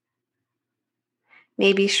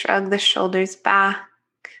 maybe shrug the shoulders back.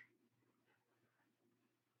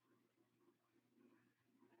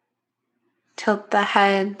 Tilt the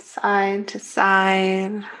head side to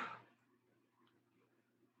side.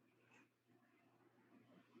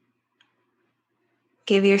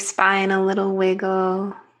 Give your spine a little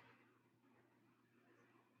wiggle.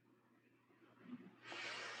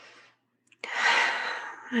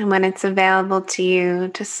 And when it's available to you,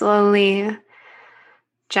 to slowly,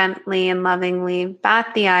 gently, and lovingly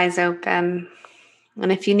bat the eyes open.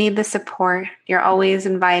 And if you need the support, you're always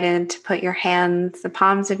invited to put your hands, the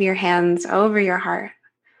palms of your hands, over your heart,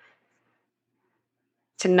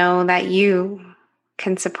 to know that you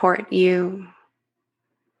can support you.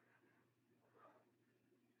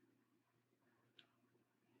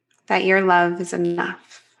 That your love is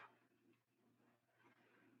enough.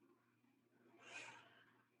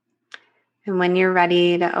 And when you're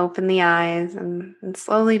ready to open the eyes and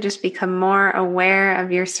slowly just become more aware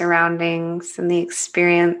of your surroundings and the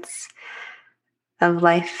experience of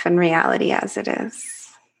life and reality as it is.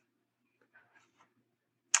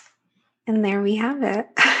 And there we have it.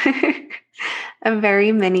 A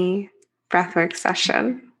very mini breathwork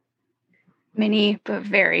session. Mini, but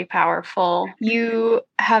very powerful. You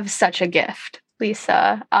have such a gift,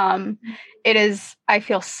 Lisa. It is, I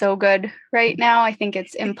feel so good right now. I think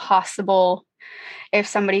it's impossible if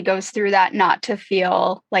somebody goes through that not to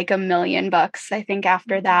feel like $1,000,000, I think,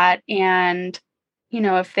 after that. And,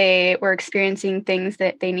 if they were experiencing things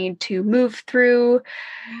that they need to move through,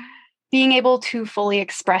 being able to fully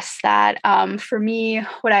express that. For me,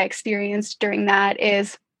 what I experienced during that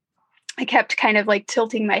is I kept kind of like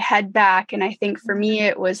tilting my head back. And I think for me,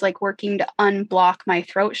 it was like working to unblock my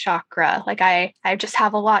throat chakra. Like I just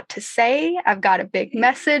have a lot to say. I've got a big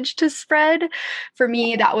message to spread. For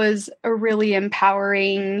me, that was a really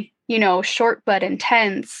empowering, short but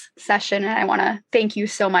intense session. And I want to thank you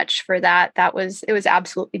so much for that. It was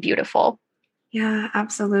absolutely beautiful. Yeah,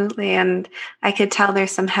 absolutely. And I could tell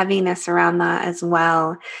there's some heaviness around that as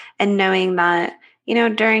well. And knowing that,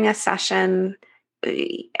 during a session,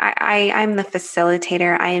 I'm the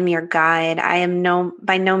facilitator. I am your guide. I am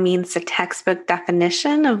by no means a textbook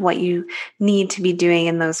definition of what you need to be doing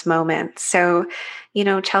in those moments. So,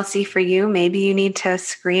 Chelsea, for you, maybe you need to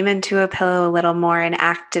scream into a pillow a little more and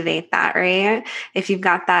activate that, right? If you've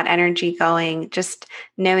got that energy going, just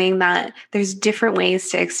knowing that there's different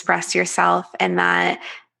ways to express yourself and that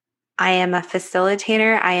I am a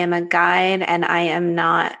facilitator, I am a guide, and I am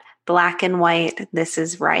not black and white, this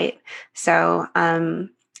is right. So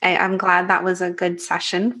I'm glad that was a good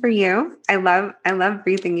session for you. I love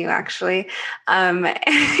breathing you actually.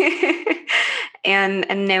 And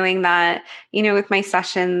knowing that, with my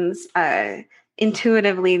sessions,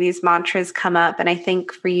 intuitively these mantras come up. And I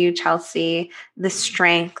think for you, Chelsea, the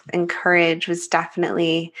strength and courage was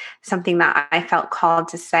definitely something that I felt called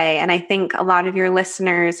to say. And I think a lot of your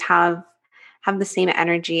listeners have the same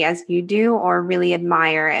energy as you do or really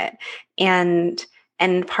admire it. And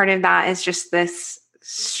part of that is just this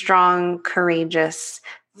strong, courageous,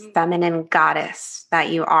 feminine goddess that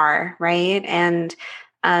you are, right? And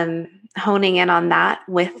honing in on that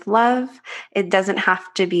with love, it doesn't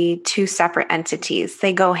have to be two separate entities.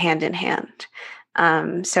 They go hand in hand.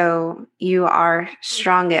 So you are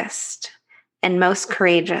strongest and most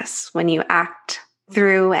courageous when you act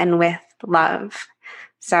through and with love.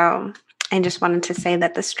 So I just wanted to say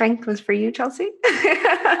that the strength was for you, Chelsea.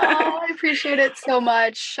 Oh, I appreciate it so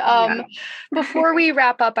much. Yeah. Before we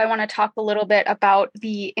wrap up, I want to talk a little bit about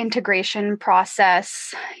the integration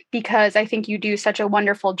process because I think you do such a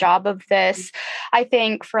wonderful job of this. I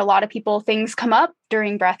think for a lot of people, things come up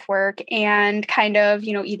during breath work and kind of,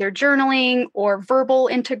 either journaling or verbal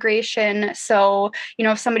integration. So,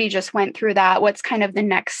 if somebody just went through that, what's kind of the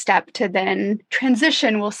next step to then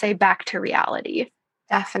transition, we'll say, back to reality?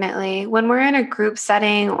 Definitely. When we're in a group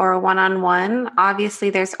setting or one-on-one, obviously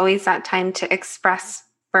there's always that time to express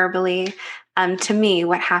verbally to me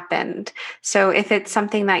what happened. So if it's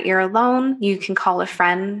something that you're alone, you can call a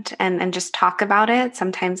friend and just talk about it.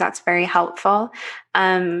 Sometimes that's very helpful.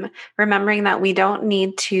 Remembering that we don't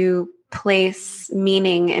need to place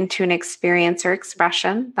meaning into an experience or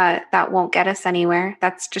expression that won't get us anywhere.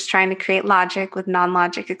 That's just trying to create logic with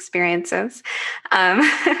non-logic experiences. Um,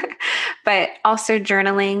 but also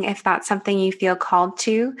journaling if that's something you feel called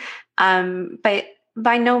to. But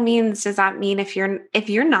by no means does that mean if you're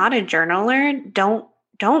not a journaler, don't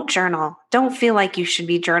journal. Don't feel like you should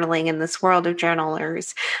be journaling in this world of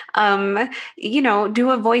journalers. Do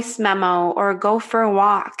a voice memo or go for a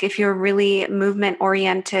walk. If you're really movement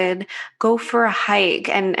oriented, go for a hike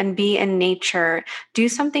and be in nature. Do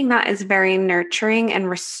something that is very nurturing and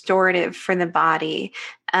restorative for the body.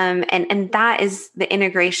 And that is the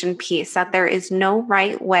integration piece, that there is no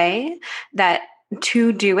right way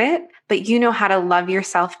to do it, but you know how to love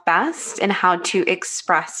yourself best and how to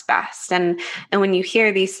express best. And when you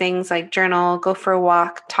hear these things like journal, go for a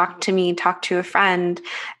walk, talk to me, talk to a friend,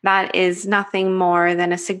 that is nothing more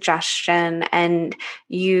than a suggestion. And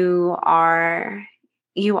you are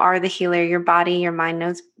the healer. Your body, your mind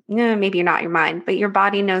knows, maybe you're not your mind, but your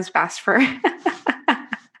body knows best for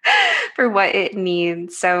for what it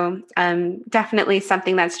needs. So definitely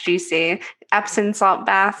something that's juicy. Epsom salt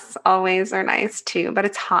baths always are nice too, but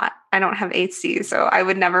it's hot. I don't have AC, so I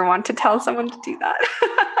would never want to tell someone to do that.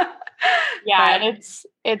 Yeah, but, and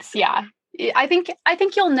it's yeah. I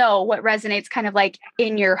think you'll know what resonates kind of like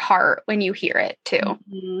in your heart when you hear it too.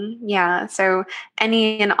 Mm-hmm. Yeah. So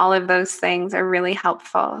any and all of those things are really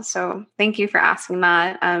helpful. So thank you for asking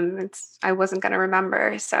that. I wasn't going to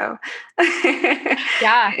remember. So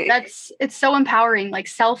yeah, it's so empowering, like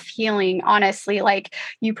self-healing, honestly. Like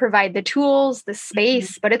you provide the tools, the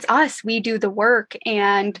space, but it's us. We do the work.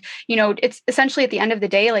 And, it's essentially at the end of the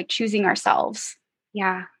day, like choosing ourselves.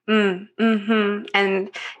 Yeah. Mm-hmm. And,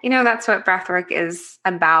 that's what breathwork is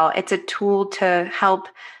about. It's a tool to help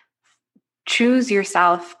choose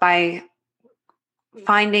yourself by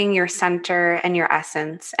finding your center and your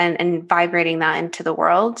essence and vibrating that into the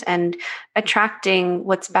world and attracting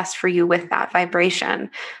what's best for you with that vibration,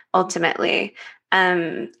 ultimately.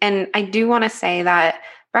 And I do want to say that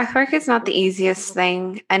breathwork is not the easiest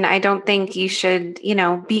thing. And I don't think you should,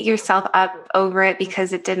 beat yourself up over it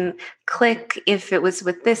because it didn't click, if it was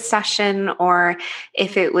with this session or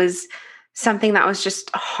if it was something that was just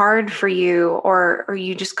hard for you or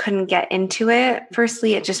you just couldn't get into it.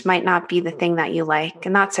 Firstly, it just might not be the thing that you like,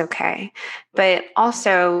 and that's okay. But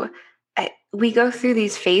also, we go through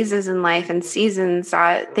these phases in life and seasons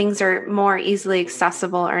that things are more easily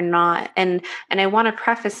accessible or not. And I want to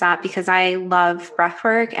preface that because I love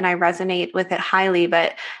breathwork and I resonate with it highly.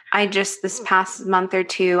 But this past month or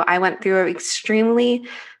two, I went through an extremely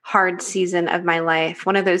hard season of my life,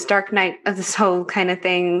 one of those dark night of the soul kind of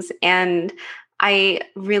things. And I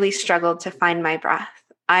really struggled to find my breath.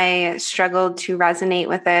 I struggled to resonate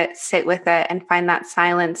with it, sit with it, and find that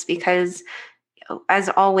silence because, as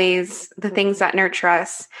always, the things that nurture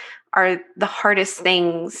us are the hardest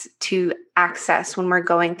things to access when we're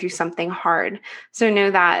going through something hard. So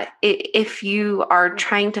know that if you are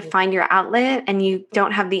trying to find your outlet and you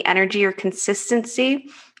don't have the energy or consistency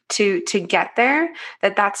to get there,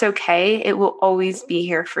 that's okay. It will always be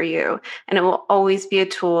here for you. And it will always be a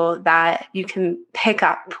tool that you can pick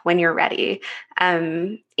up when you're ready.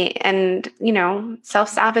 And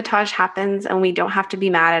self-sabotage happens and we don't have to be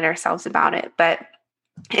mad at ourselves about it, but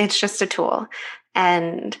it's just a tool.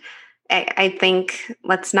 And I think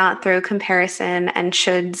let's not throw comparison and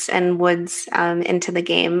shoulds and woulds into the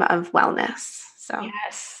game of wellness. So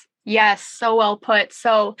Yes, so well put.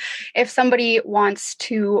 So if somebody wants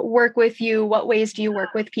to work with you, what ways do you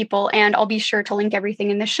work with people? And I'll be sure to link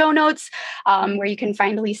everything in the show notes where you can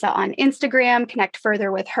find Lisa on Instagram, connect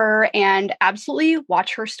further with her, and absolutely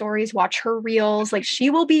watch her stories, watch her reels. Like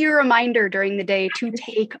she will be your reminder during the day to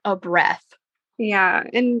take a breath. Yeah.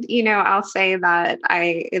 And, I'll say that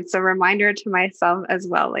it's a reminder to myself as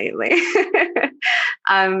well lately.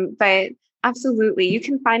 But absolutely. You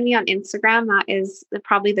can find me on Instagram. That is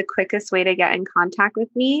probably the quickest way to get in contact with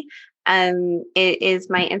me. It is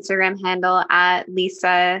my Instagram handle at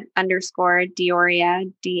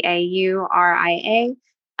Lisa_Dauria, DAURIA_.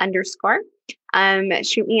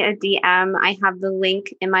 Shoot me a DM. I have the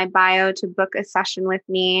link in my bio to book a session with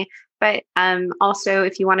me. But also,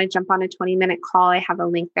 if you want to jump on a 20-minute call, I have a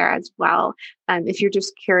link there as well. If you're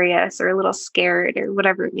just curious or a little scared or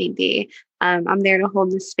whatever it may be, I'm there to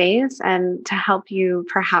hold the space and to help you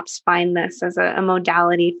perhaps find this as a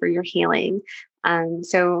modality for your healing.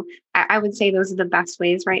 So I would say those are the best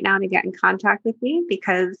ways right now to get in contact with me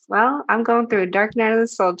because, well, I'm going through a dark night of the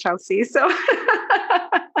soul, Chelsea. So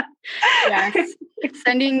yes,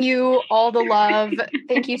 sending you all the love.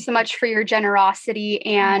 Thank you so much for your generosity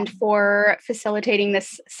and for facilitating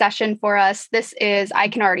this session for us. This is, I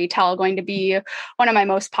can already tell, going to be one of my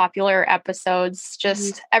most popular episodes.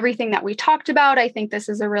 Just everything that we talked about. I think this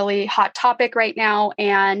is a really hot topic right now,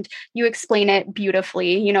 and you explain it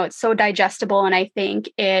beautifully. You know, it's so digestible, and I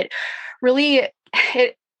think it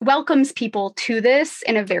welcomes people to this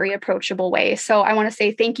in a very approachable way. So I want to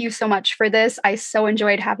say thank you so much for this. I so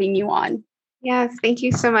enjoyed having you on. Yes, thank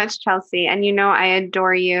you so much, Chelsea. And you know, I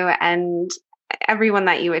adore you and everyone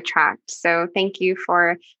that you attract. So thank you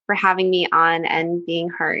for having me on and being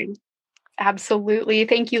heard. Absolutely.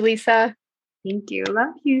 Thank you, Lisa. Thank you.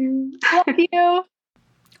 Love you. Love you.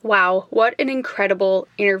 Wow, what an incredible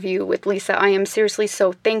interview with Lisa. I am seriously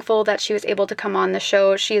so thankful that she was able to come on the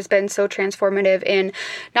show. She has been so transformative in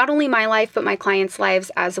not only my life, but my clients' lives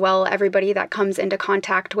as well. Everybody that comes into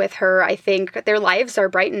contact with her, I think their lives are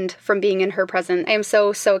brightened from being in her presence. I am so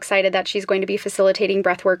excited that she's going to be facilitating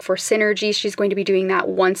breathwork for Synergy. She's going to be doing that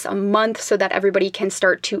once a month so that everybody can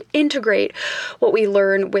start to integrate what we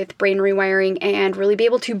learn with brain rewiring and really be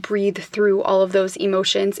able to breathe through all of those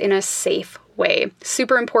emotions in a safe way.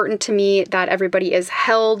 Super important to me that everybody is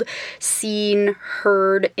held, seen,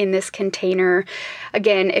 heard in this container.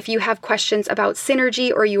 Again, if you have questions about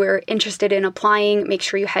Synergy or you are interested in applying, make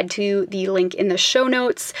sure you head to the link in the show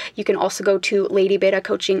notes. You can also go to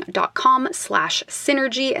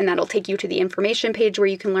ladybetacoaching.com/synergy, and that'll take you to the information page where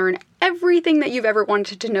you can learn everything that you've ever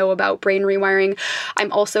wanted to know about brain rewiring.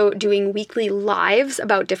 I'm also doing weekly lives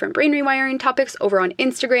about different brain rewiring topics over on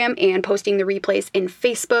Instagram and posting the replays in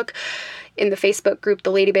Facebook. In the Facebook group,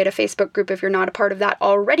 the Lady Beta Facebook group. If you're not a part of that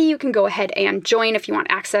already, you can go ahead and join if you want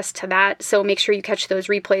access to that. So make sure you catch those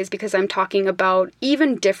replays because I'm talking about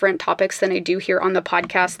even different topics than I do here on the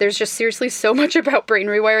podcast. There's just seriously so much about brain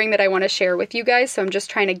rewiring that I want to share with you guys. So I'm just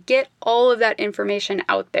trying to get all of that information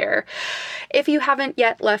out there. If you haven't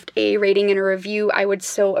yet left a rating and a review, I would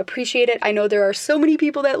so appreciate it. I know there are so many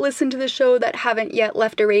people that listen to the show that haven't yet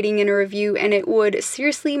left a rating and a review, and it would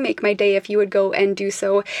seriously make my day if you would go and do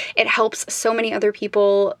so. It helps so many other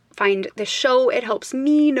people find the show. It helps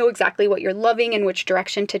me know exactly what you're loving and which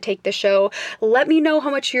direction to take the show. Let me know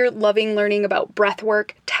how much you're loving learning about breath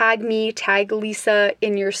work. Tag me, tag Lisa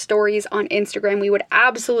in your stories on Instagram. We would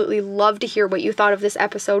absolutely love to hear what you thought of this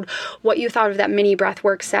episode, what you thought of that mini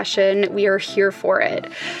breathwork session. We are here for it.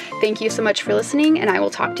 Thank you so much for listening, and I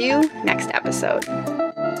will talk to you next episode.